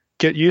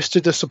 get used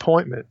to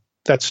disappointment.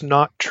 That's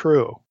not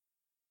true.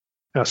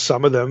 Now,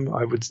 some of them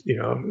I would,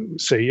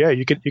 say, yeah,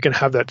 you can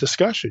have that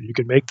discussion. You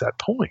can make that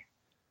point.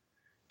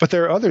 But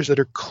there are others that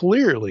are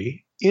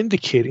clearly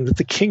indicating that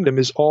the kingdom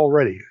is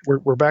already.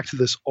 We're back to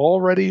this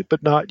already,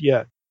 but not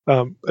yet.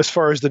 As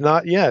far as the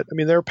not yet,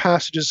 there are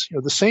passages,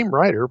 the same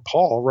writer,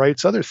 Paul,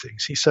 writes other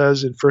things. He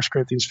says in 1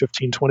 Corinthians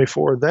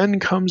 15:24, then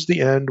comes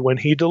the end when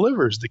he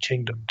delivers the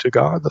kingdom to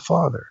God the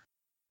Father.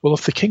 Well,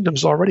 if the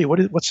kingdom's already,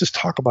 what's this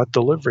talk about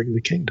delivering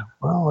the kingdom?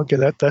 Well, okay,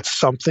 that's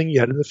something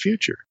yet in the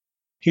future.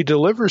 He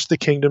delivers the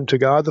kingdom to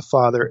God the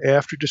Father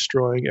after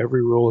destroying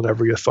every rule and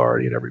every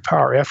authority and every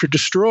power, after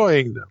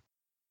destroying them.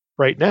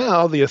 Right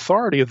now, the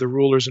authority of the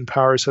rulers and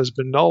powers has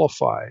been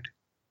nullified.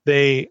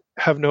 They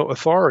have no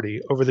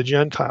authority over the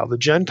Gentile. The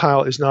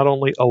Gentile is not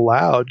only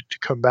allowed to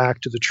come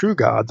back to the true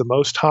God, the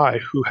Most High,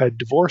 who had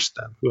divorced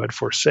them, who had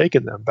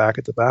forsaken them back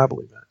at the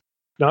Babel event.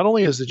 Not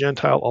only is the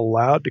Gentile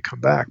allowed to come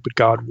back, but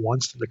God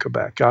wants them to come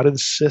back. God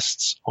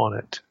insists on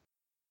it.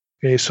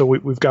 Okay, so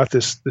we've got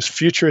this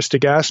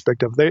futuristic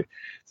aspect of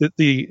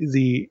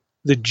the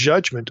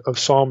judgment of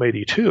Psalm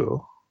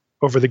 82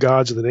 over the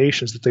gods of the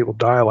nations, that they will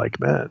die like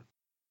men,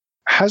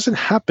 hasn't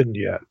happened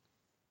yet.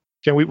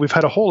 Again, we've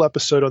had a whole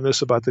episode on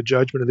this about the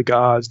judgment of the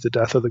gods, the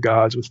death of the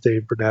gods with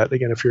Dave Burnett.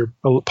 Again, if you're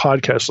a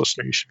podcast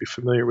listener, you should be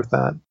familiar with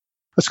that.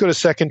 Let's go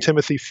to 2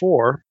 Timothy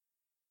 4,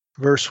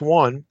 verse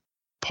 1.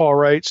 Paul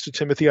writes to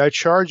Timothy, I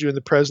charge you in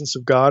the presence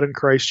of God and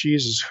Christ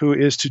Jesus, who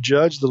is to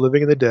judge the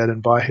living and the dead,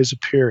 and by his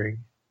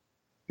appearing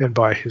and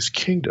by his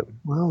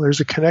kingdom. Well, there's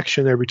a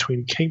connection there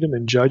between kingdom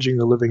and judging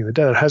the living and the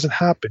dead. It hasn't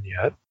happened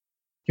yet.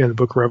 Again, the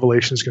book of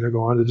Revelation is going to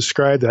go on to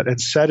describe that and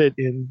set it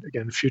in,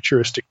 again,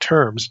 futuristic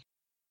terms.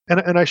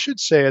 And I should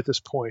say at this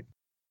point,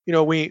 I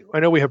know we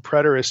have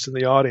preterists in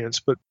the audience,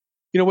 but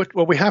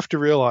what we have to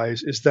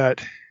realize is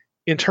that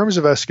in terms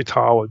of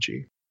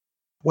eschatology,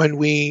 when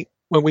we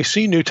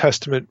see New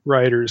Testament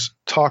writers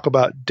talk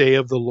about day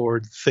of the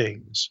Lord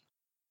things,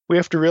 we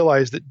have to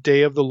realize that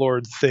day of the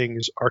Lord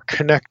things are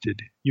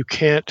connected. You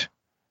can't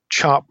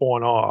chop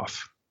one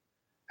off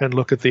and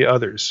look at the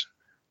others.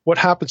 What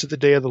happens at the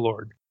day of the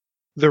Lord?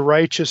 The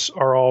righteous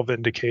are all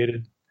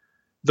vindicated.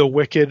 The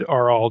wicked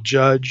are all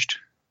judged.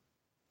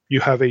 You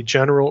have a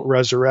general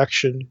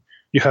resurrection.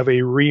 You have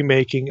a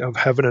remaking of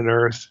heaven and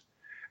earth.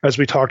 As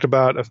we talked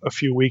about a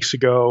few weeks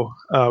ago,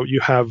 you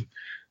have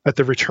at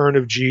the return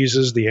of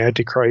Jesus, the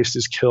Antichrist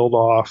is killed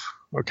off.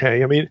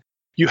 Okay, I mean,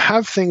 you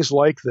have things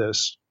like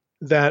this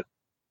that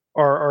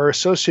are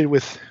associated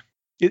with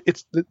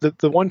it's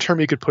the one term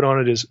you could put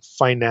on it is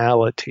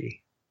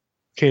finality.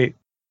 Okay,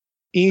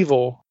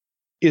 evil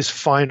is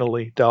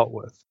finally dealt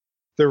with.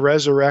 The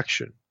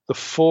resurrection, the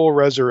full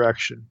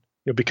resurrection,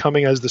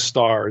 becoming as the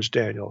stars,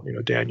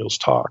 Daniel's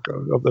talk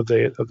of the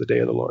day of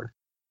the Lord.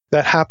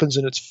 That happens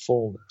in its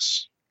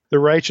fullness. The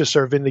righteous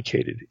are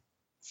vindicated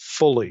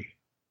fully.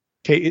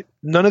 Okay,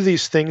 none of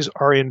these things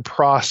are in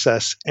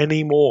process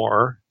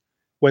anymore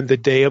when the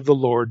day of the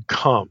Lord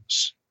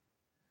comes.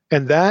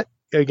 And that,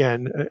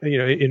 again,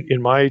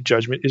 in my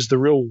judgment, is the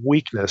real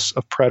weakness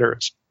of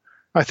preterism.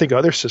 I think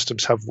other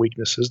systems have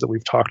weaknesses that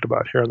we've talked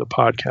about here on the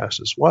podcast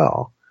as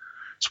well.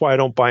 That's why I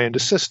don't buy into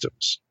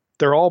systems.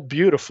 They're all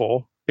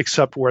beautiful,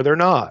 except where they're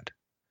not.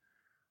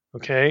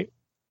 Okay?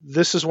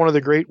 This is one of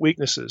the great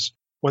weaknesses.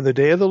 When the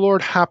day of the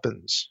Lord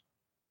happens,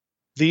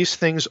 these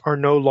things are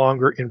no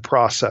longer in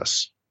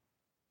process.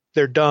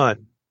 They're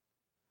done.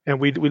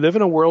 And we live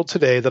in a world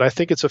today that I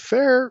think it's a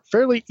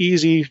fairly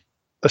easy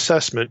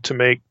assessment to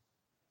make,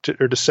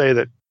 to say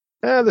that,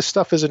 this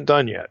stuff isn't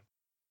done yet.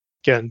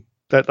 Again,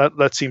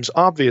 that seems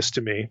obvious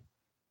to me.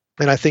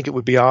 And I think it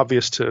would be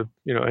obvious to,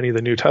 any of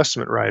the New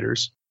Testament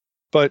writers.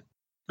 But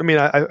I mean,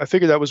 I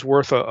figured that was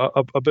worth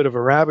a bit of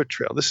a rabbit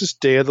trail. This is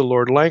day of the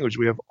Lord language.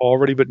 We have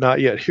already but not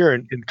yet. Here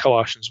in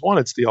Colossians 1,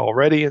 it's the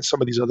already. In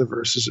some of these other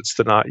verses, it's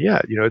the not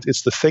yet.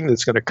 It's the thing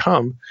that's going to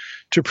come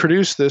to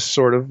produce this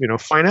sort of,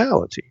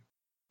 finality,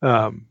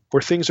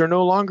 where things are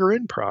no longer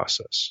in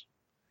process.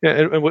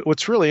 And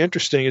what's really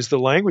interesting is the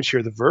language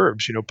here, the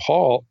verbs.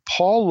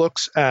 Paul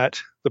looks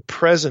at the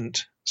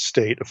present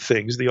state of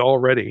things, the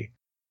already,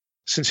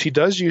 since he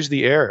does use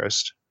the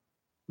aorist,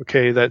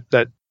 okay, that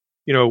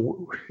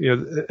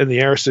and the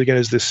aorist again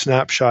is this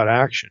snapshot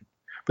action.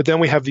 But then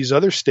we have these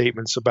other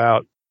statements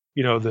about,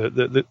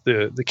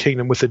 the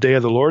kingdom with the day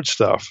of the Lord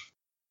stuff,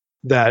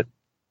 that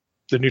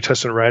the New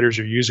Testament writers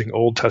are using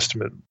Old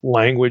Testament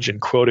language and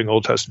quoting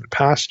Old Testament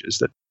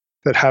passages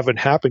that haven't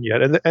happened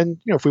yet. And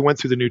if we went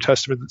through the New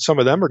Testament, some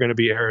of them are going to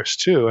be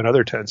aorist too, and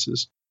other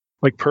tenses,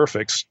 like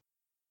perfects.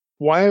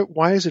 Why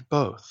is it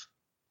both?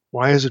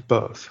 Why is it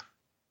both?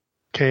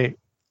 Okay,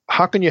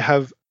 how can you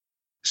have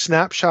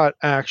snapshot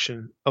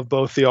action of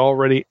both the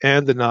already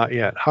and the not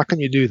yet? How can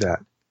you do that?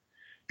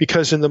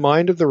 Because in the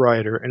mind of the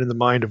writer and in the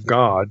mind of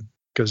God,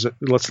 because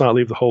let's not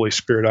leave the Holy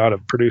Spirit out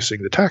of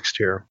producing the text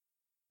here,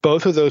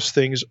 both of those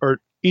things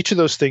each of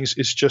those things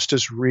is just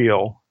as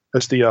real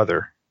as the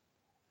other.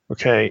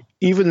 Okay,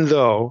 even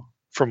though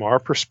from our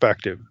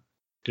perspective,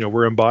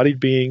 we're embodied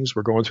beings,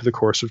 we're going through the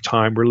course of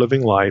time, we're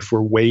living life,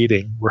 we're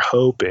waiting, we're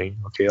hoping,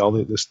 okay, all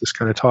this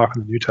kind of talk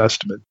in the New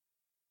Testament.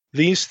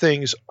 These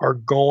things are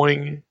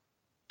going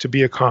to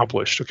be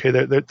accomplished. Okay,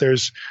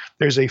 there's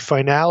a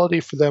finality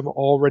for them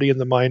already in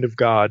the mind of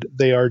God.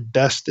 They are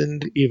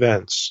destined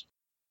events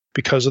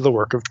because of the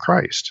work of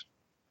Christ.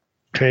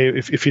 Okay,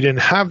 if you didn't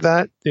have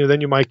that, then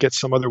you might get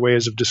some other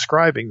ways of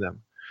describing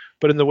them.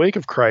 But in the wake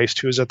of Christ,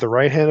 who is at the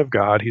right hand of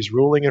God, he's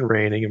ruling and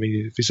reigning. I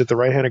mean, if he's at the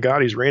right hand of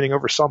God, he's reigning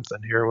over something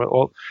here.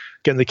 Well,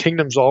 again, the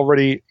kingdom's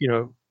already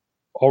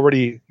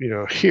already,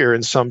 here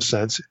in some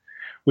sense.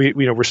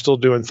 We're still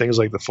doing things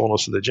like the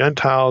fullness of the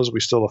Gentiles. We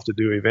still have to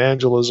do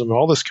evangelism and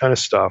all this kind of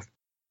stuff.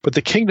 But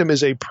the kingdom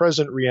is a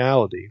present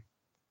reality.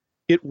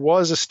 It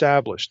was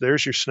established.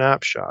 There's your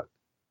snapshot.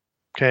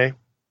 Okay?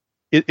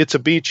 It's a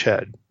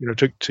beachhead.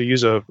 To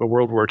use a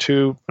World War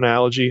II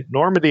analogy,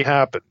 Normandy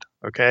happened.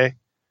 Okay?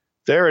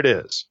 There it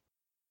is.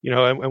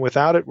 And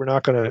without it, we're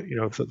not going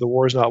to, the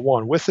war is not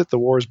won. With it, the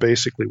war is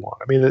basically won.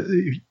 I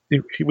mean,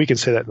 we can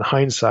say that in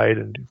hindsight.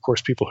 And of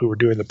course, people who were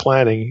doing the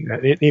planning,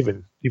 and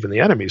even the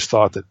enemies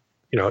thought that,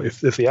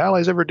 if the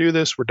Allies ever do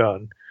this, we're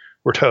done.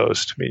 We're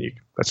toast. I mean,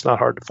 that's not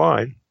hard to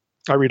find.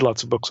 I read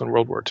lots of books on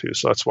World War II,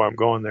 so that's why I'm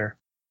going there.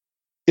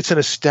 It's an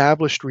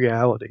established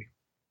reality.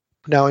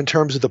 Now, in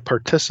terms of the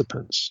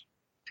participants,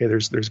 okay,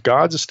 there's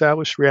God's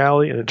established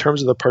reality. And in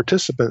terms of the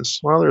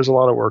participants, well, there's a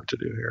lot of work to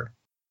do here.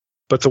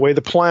 But the way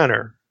the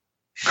planner,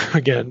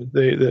 again,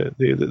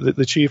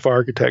 the chief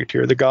architect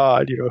here, the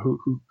God,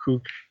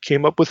 who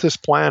came up with this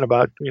plan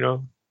about,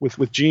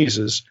 with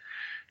Jesus,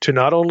 to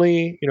not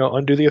only,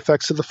 undo the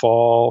effects of the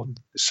fall,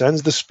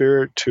 sends the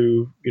Spirit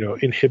to,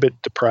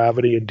 inhibit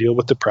depravity and deal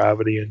with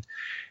depravity,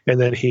 and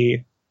then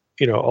he,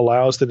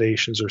 allows the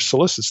nations or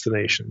solicits the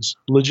nations,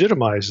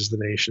 legitimizes the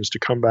nations to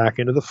come back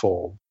into the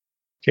fold.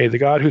 Okay, the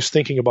God who's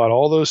thinking about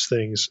all those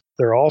things,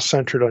 they're all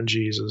centered on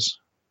Jesus,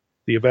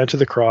 the event of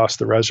the cross,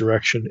 the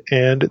resurrection,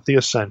 and the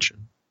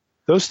ascension.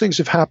 Those things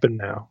have happened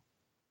now.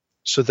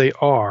 So they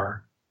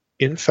are,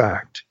 in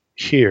fact,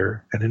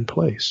 here and in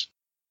place.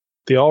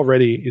 The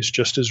already is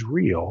just as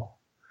real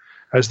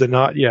as the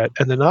not yet.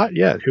 And the not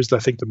yet, here's, I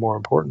think, the more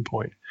important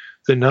point.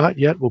 The not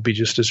yet will be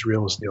just as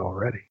real as the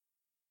already.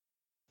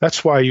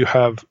 That's why you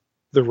have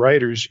the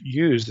writers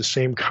use the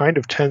same kind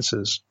of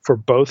tenses for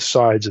both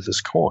sides of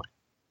this coin.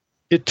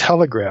 It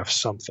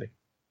telegraphs something.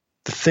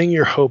 The thing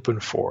you're hoping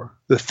for,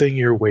 the thing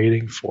you're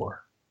waiting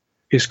for,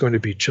 is going to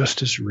be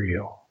just as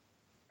real.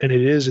 And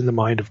it is in the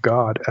mind of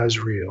God as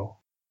real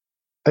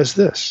as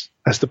this,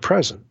 as the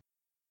present.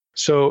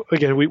 So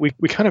again, we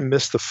kind of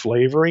miss the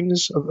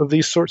flavorings of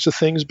these sorts of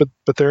things, but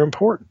they're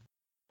important.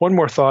 One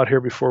more thought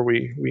here before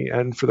we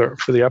end for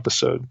the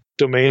episode.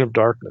 Domain of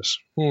darkness.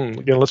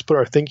 Again, let's put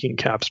our thinking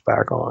caps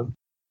back on.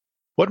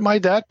 What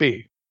might that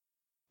be?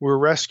 We're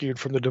rescued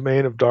from the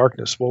domain of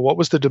darkness. Well, what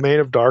was the domain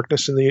of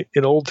darkness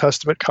in Old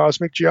Testament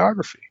cosmic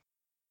geography?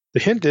 The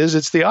hint is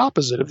it's the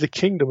opposite of the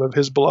kingdom of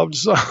his beloved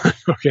Son.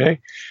 Okay?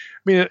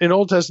 I mean, in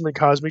Old Testament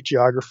cosmic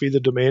geography, the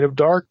domain of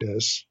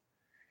darkness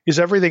is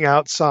everything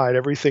outside,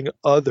 everything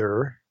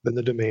other than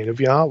the domain of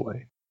Yahweh.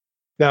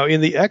 Now,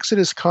 in the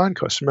Exodus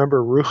conquest,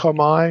 remember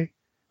Ruhamai?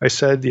 I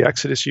said the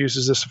Exodus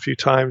uses this a few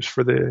times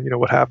for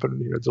what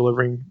happened,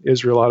 delivering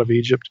Israel out of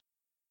Egypt.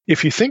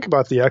 If you think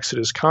about the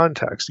Exodus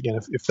context, again,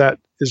 if that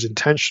is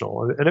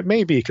intentional, and it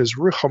may be because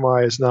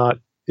Ruhamai is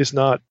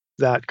not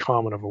that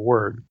common of a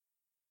word,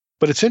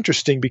 but it's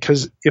interesting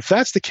because if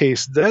that's the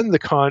case, then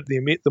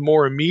the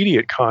more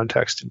immediate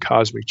context in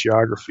cosmic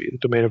geography, the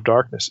domain of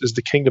darkness, is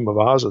the kingdom of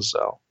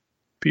Azazel.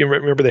 You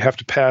remember, they have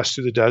to pass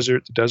through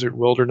the desert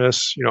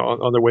wilderness,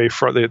 on their way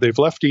from, they've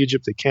left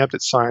Egypt, they camped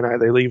at Sinai,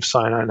 they leave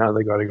Sinai, now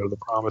they got to go to the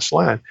promised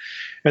land.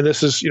 And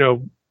this is,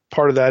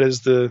 part of that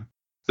is the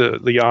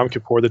Yom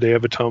Kippur, the Day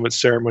of Atonement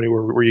ceremony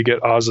where you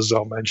get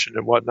Azazel mentioned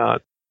and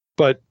whatnot.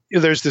 But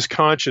there's this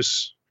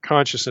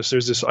consciousness,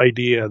 there's this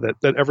idea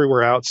that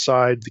everywhere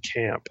outside the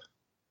camp,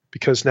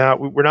 because now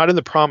we're not in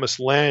the promised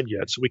land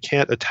yet, so we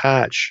can't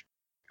attach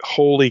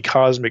holy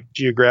cosmic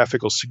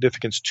geographical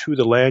significance to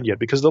the land yet,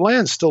 because the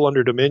land's still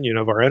under dominion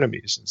of our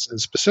enemies, and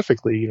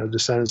specifically,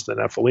 descendants of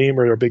the Nephilim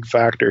are a big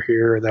factor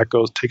here, and that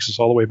takes us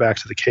all the way back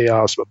to the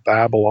chaos of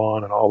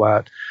Babylon and all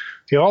that.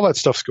 All that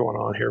stuff's going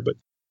on here, but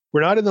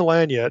we're not in the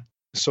land yet,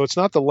 so it's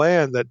not the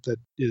land that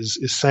is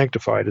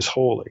sanctified, is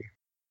holy.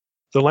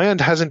 The land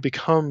hasn't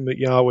become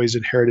Yahweh's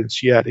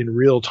inheritance yet in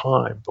real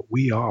time, but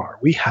we are.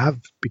 We have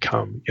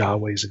become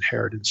Yahweh's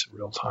inheritance in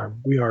real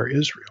time. We are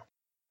Israel.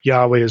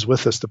 Yahweh is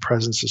with us, the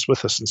presence is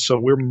with us, and so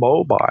we're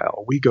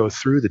mobile. We go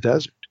through the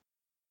desert.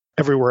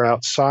 Everywhere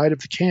outside of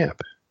the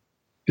camp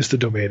is the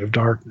domain of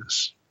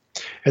darkness.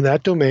 And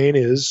that domain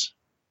is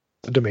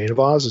the domain of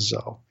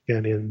Azazel,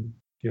 and in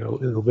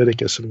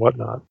Leviticus and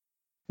whatnot.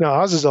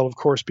 Now, Azazel, of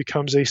course,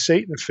 becomes a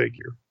Satan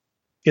figure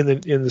in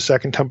the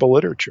Second Temple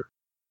literature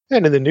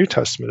and in the New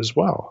Testament as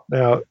well.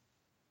 Now,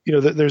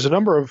 there's a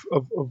number of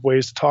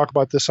ways to talk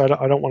about this. I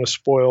don't want to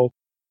spoil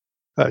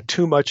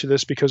too much of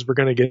this because we're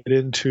going to get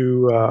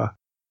into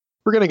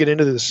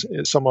this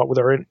somewhat with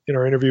our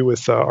interview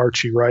with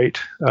Archie Wright,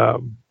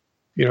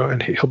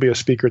 and he'll be a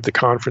speaker at the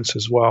conference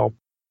as well.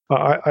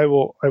 I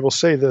will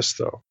say this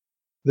though,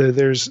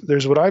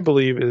 there's what I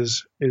believe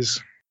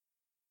is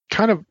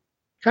kind of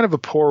a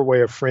poor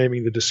way of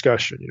framing the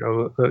discussion.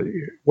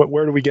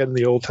 Where do we get in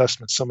the Old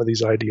Testament some of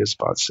these ideas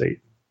about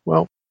Satan?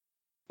 Well,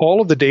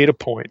 all of the data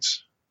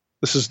points.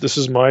 This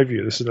is my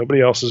view. This is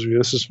nobody else's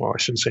view. I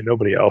shouldn't say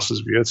nobody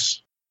else's view.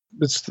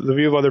 It's the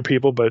view of other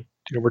people, but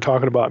we're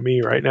talking about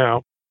me right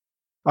now.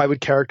 I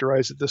would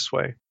characterize it this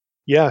way.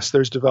 Yes,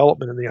 there's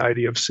development in the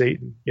idea of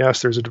Satan.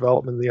 Yes, there's a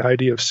development in the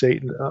idea of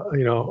Satan,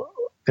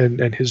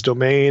 and his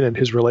domain and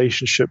his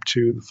relationship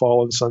to the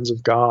fallen sons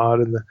of God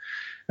and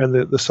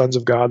the sons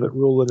of God that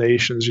rule the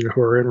nations,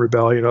 who are in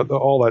rebellion,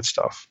 all that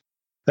stuff.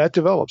 That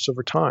develops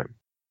over time.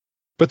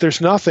 But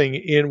there's nothing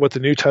in what the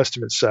New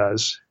Testament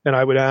says, and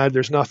I would add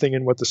there's nothing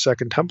in what the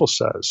Second Temple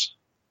says.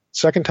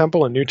 Second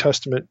Temple and New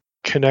Testament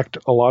connect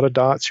a lot of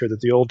dots here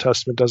that the Old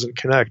Testament doesn't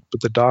connect,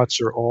 but the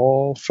dots are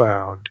all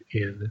found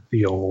in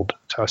the Old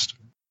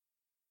Testament.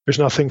 There's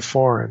nothing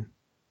foreign.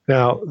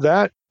 Now,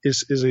 that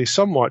is a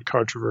somewhat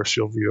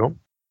controversial view,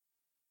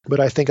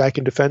 but I think I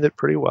can defend it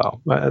pretty well.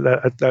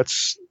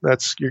 That's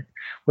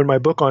when my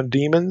book on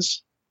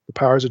demons, The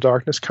Powers of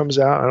Darkness, comes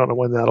out. I don't know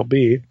when that'll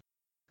be.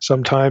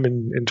 Sometime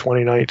in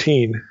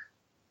 2019.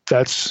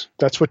 That's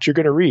what you're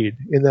going to read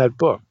in that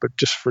book. But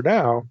just for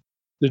now,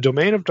 the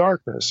domain of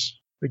darkness,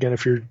 again,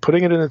 if you're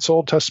putting it in its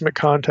Old Testament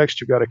context,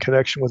 you've got a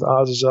connection with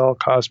Azazel,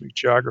 cosmic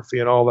geography,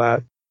 and all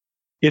that.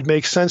 It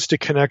makes sense to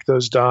connect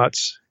those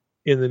dots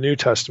in the New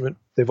Testament.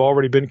 They've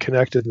already been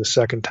connected in the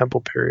Second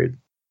Temple period.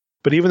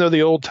 But even though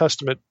the Old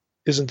Testament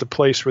isn't the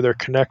place where they're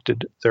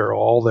connected, they're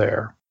all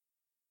there.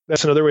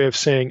 That's another way of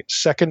saying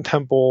Second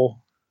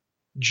Temple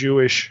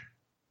Jewish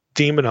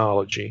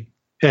demonology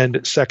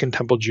and Second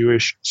Temple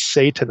Jewish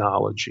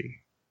Satanology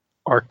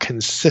are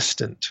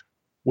consistent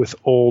with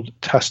Old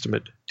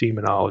Testament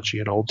demonology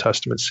and Old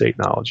Testament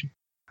Satanology.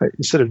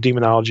 Instead of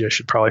demonology, I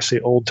should probably say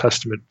Old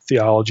Testament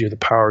theology of the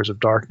powers of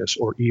darkness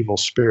or evil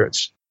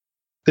spirits.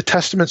 The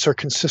Testaments are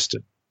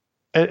consistent,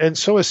 and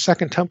so is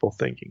Second Temple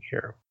thinking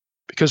here,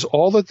 because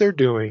all that they're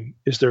doing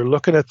is they're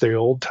looking at the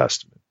Old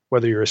Testament,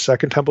 whether you're a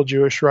Second Temple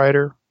Jewish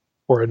writer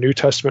or a New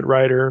Testament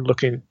writer,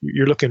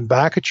 you're looking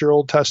back at your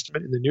Old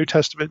Testament. In the New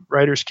Testament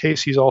writer's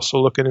case, he's also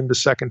looking into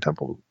Second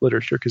Temple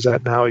literature because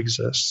that now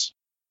exists.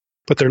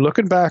 But they're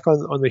looking back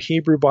on the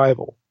Hebrew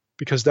Bible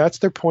because that's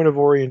their point of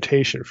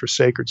orientation for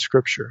sacred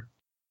scripture.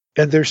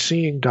 And they're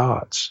seeing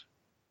dots,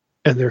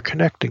 and they're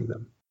connecting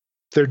them.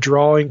 They're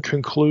drawing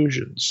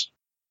conclusions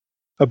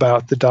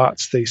about the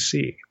dots they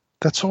see.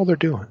 That's all they're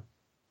doing.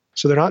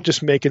 So they're not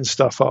just making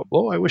stuff up.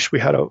 Oh, I wish we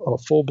had a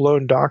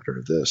full-blown doctrine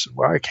of this.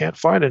 Well, I can't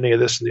find any of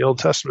this in the Old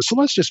Testament, so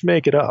let's just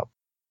make it up.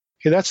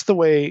 Okay, that's the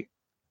way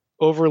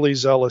overly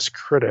zealous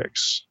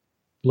critics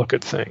look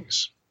at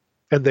things,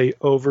 and they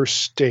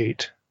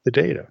overstate the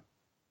data.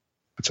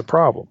 It's a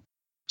problem.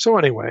 So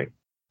anyway,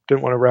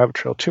 didn't want to rabbit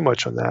trail too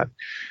much on that.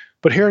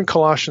 But here in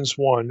Colossians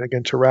 1,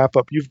 again, to wrap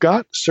up, you've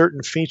got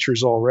certain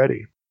features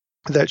already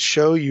that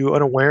show you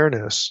an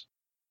awareness,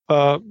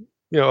 that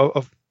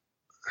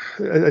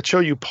show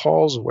you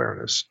Paul's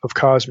awareness of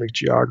cosmic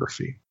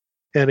geography.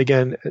 And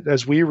again,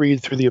 as we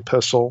read through the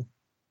epistle,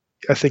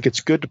 I think it's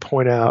good to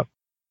point out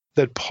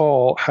that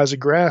Paul has a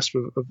grasp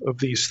of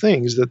these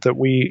things that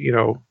we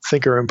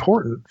think are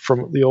important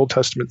from the Old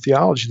Testament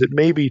theology that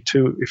maybe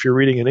if you're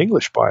reading an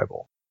English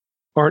Bible,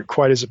 aren't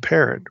quite as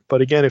apparent.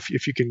 But again, if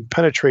you can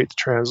penetrate the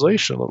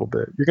translation a little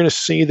bit, you're going to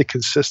see the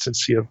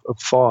consistency of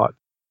thought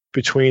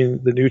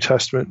between the New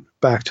Testament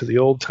back to the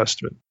Old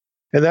Testament.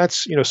 And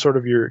that's, sort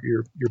of your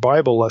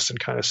Bible lesson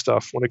kind of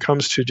stuff. When it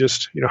comes to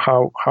just,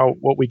 how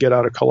what we get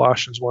out of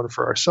Colossians 1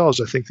 for ourselves,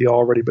 I think the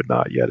already but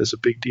not yet is a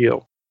big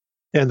deal.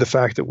 And the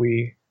fact that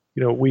we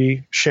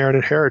share an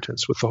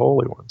inheritance with the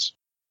holy ones.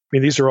 I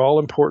mean, these are all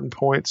important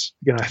points.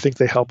 Again, I think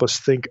they help us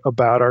think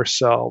about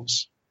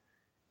ourselves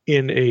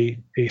in a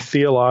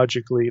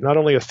theologically, not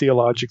only a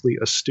theologically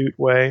astute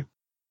way,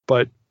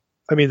 but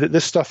I mean,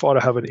 this stuff ought to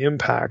have an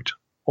impact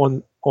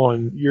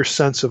on your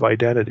sense of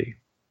identity.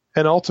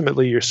 And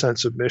ultimately, your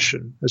sense of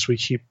mission, as we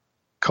keep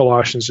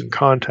Colossians in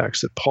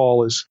context, that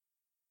Paul is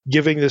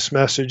giving this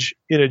message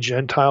in a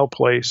Gentile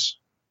place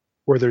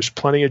where there's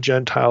plenty of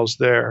Gentiles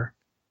there,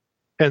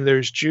 and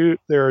there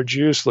are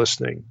Jews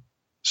listening.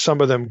 Some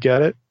of them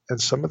get it,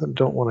 and some of them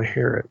don't want to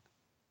hear it.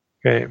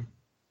 Okay,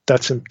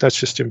 that's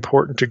just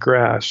important to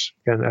grasp,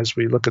 and as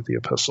we look at the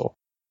epistle.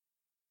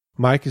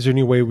 Mike, is there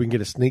any way we can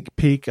get a sneak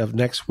peek of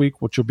next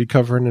week, what you'll be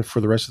covering for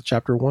the rest of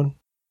chapter 1?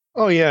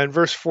 Oh, yeah. In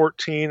verse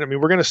 14, I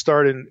mean, we're going to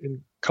start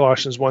in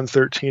Colossians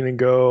 1:13 and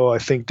go, I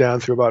think,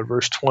 down through about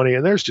verse 20.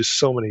 And there's just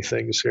so many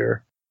things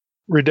here.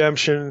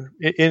 Redemption,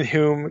 in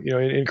whom,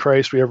 in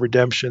Christ, we have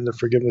redemption, the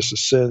forgiveness of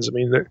sins. I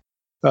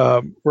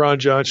mean, Ron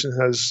Johnson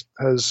has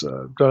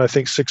done, I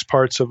think, 6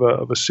 parts of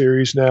a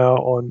series now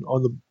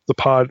on the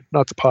pod,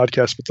 not the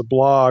podcast, but the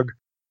blog,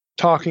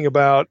 talking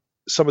about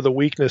some of the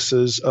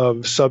weaknesses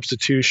of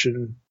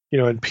substitution,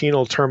 and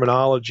penal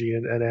terminology,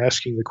 and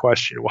asking the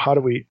question, well, how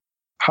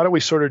do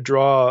we sort of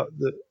draw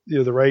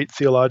the right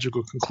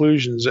theological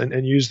conclusions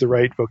and use the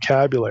right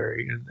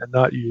vocabulary and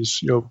not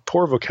use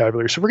poor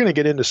vocabulary? So we're going to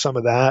get into some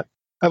of that.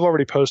 I've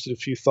already posted a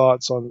few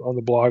thoughts on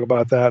the blog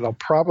about that. I'll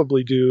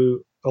probably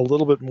do a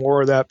little bit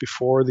more of that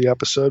before the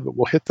episode, but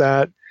we'll hit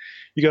that.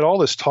 You got all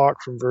this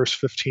talk from verse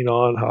 15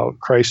 on how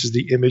Christ is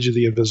the image of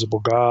the invisible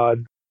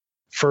God,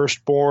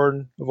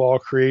 firstborn of all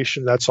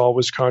creation. That's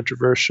always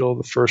controversial.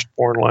 The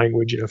firstborn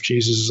language. If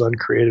Jesus is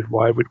uncreated,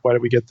 why do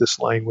we get this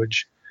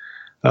language?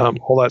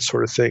 All that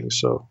sort of thing.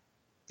 So,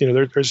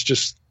 there's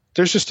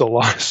just a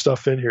lot of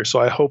stuff in here. So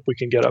I hope we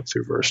can get up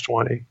through verse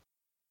 20.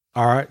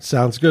 All right.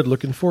 Sounds good.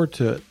 Looking forward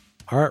to it.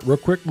 All right. Real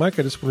quick, Mike,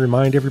 I just want to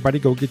remind everybody,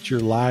 go get your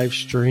live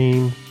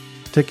stream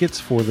tickets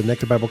for the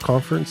Naked Bible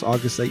Conference,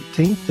 August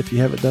 18th. If you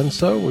haven't done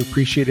so, we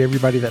appreciate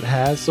everybody that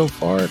has so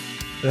far.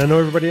 And I know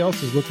everybody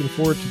else is looking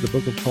forward to the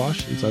book of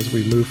Colossians as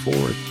we move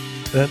forward.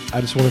 And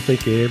I just want to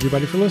thank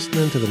everybody for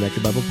listening to the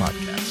Naked Bible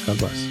Podcast. God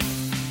bless.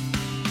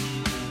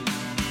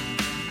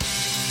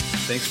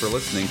 Thanks for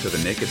listening to the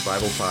Naked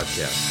Bible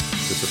Podcast.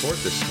 To support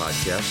this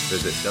podcast,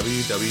 visit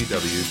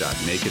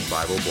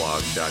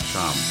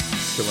www.nakedbibleblog.com.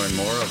 To learn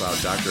more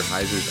about Dr.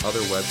 Heiser's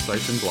other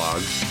websites and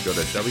blogs, go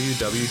to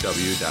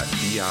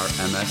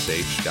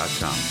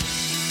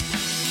www.drmsh.com.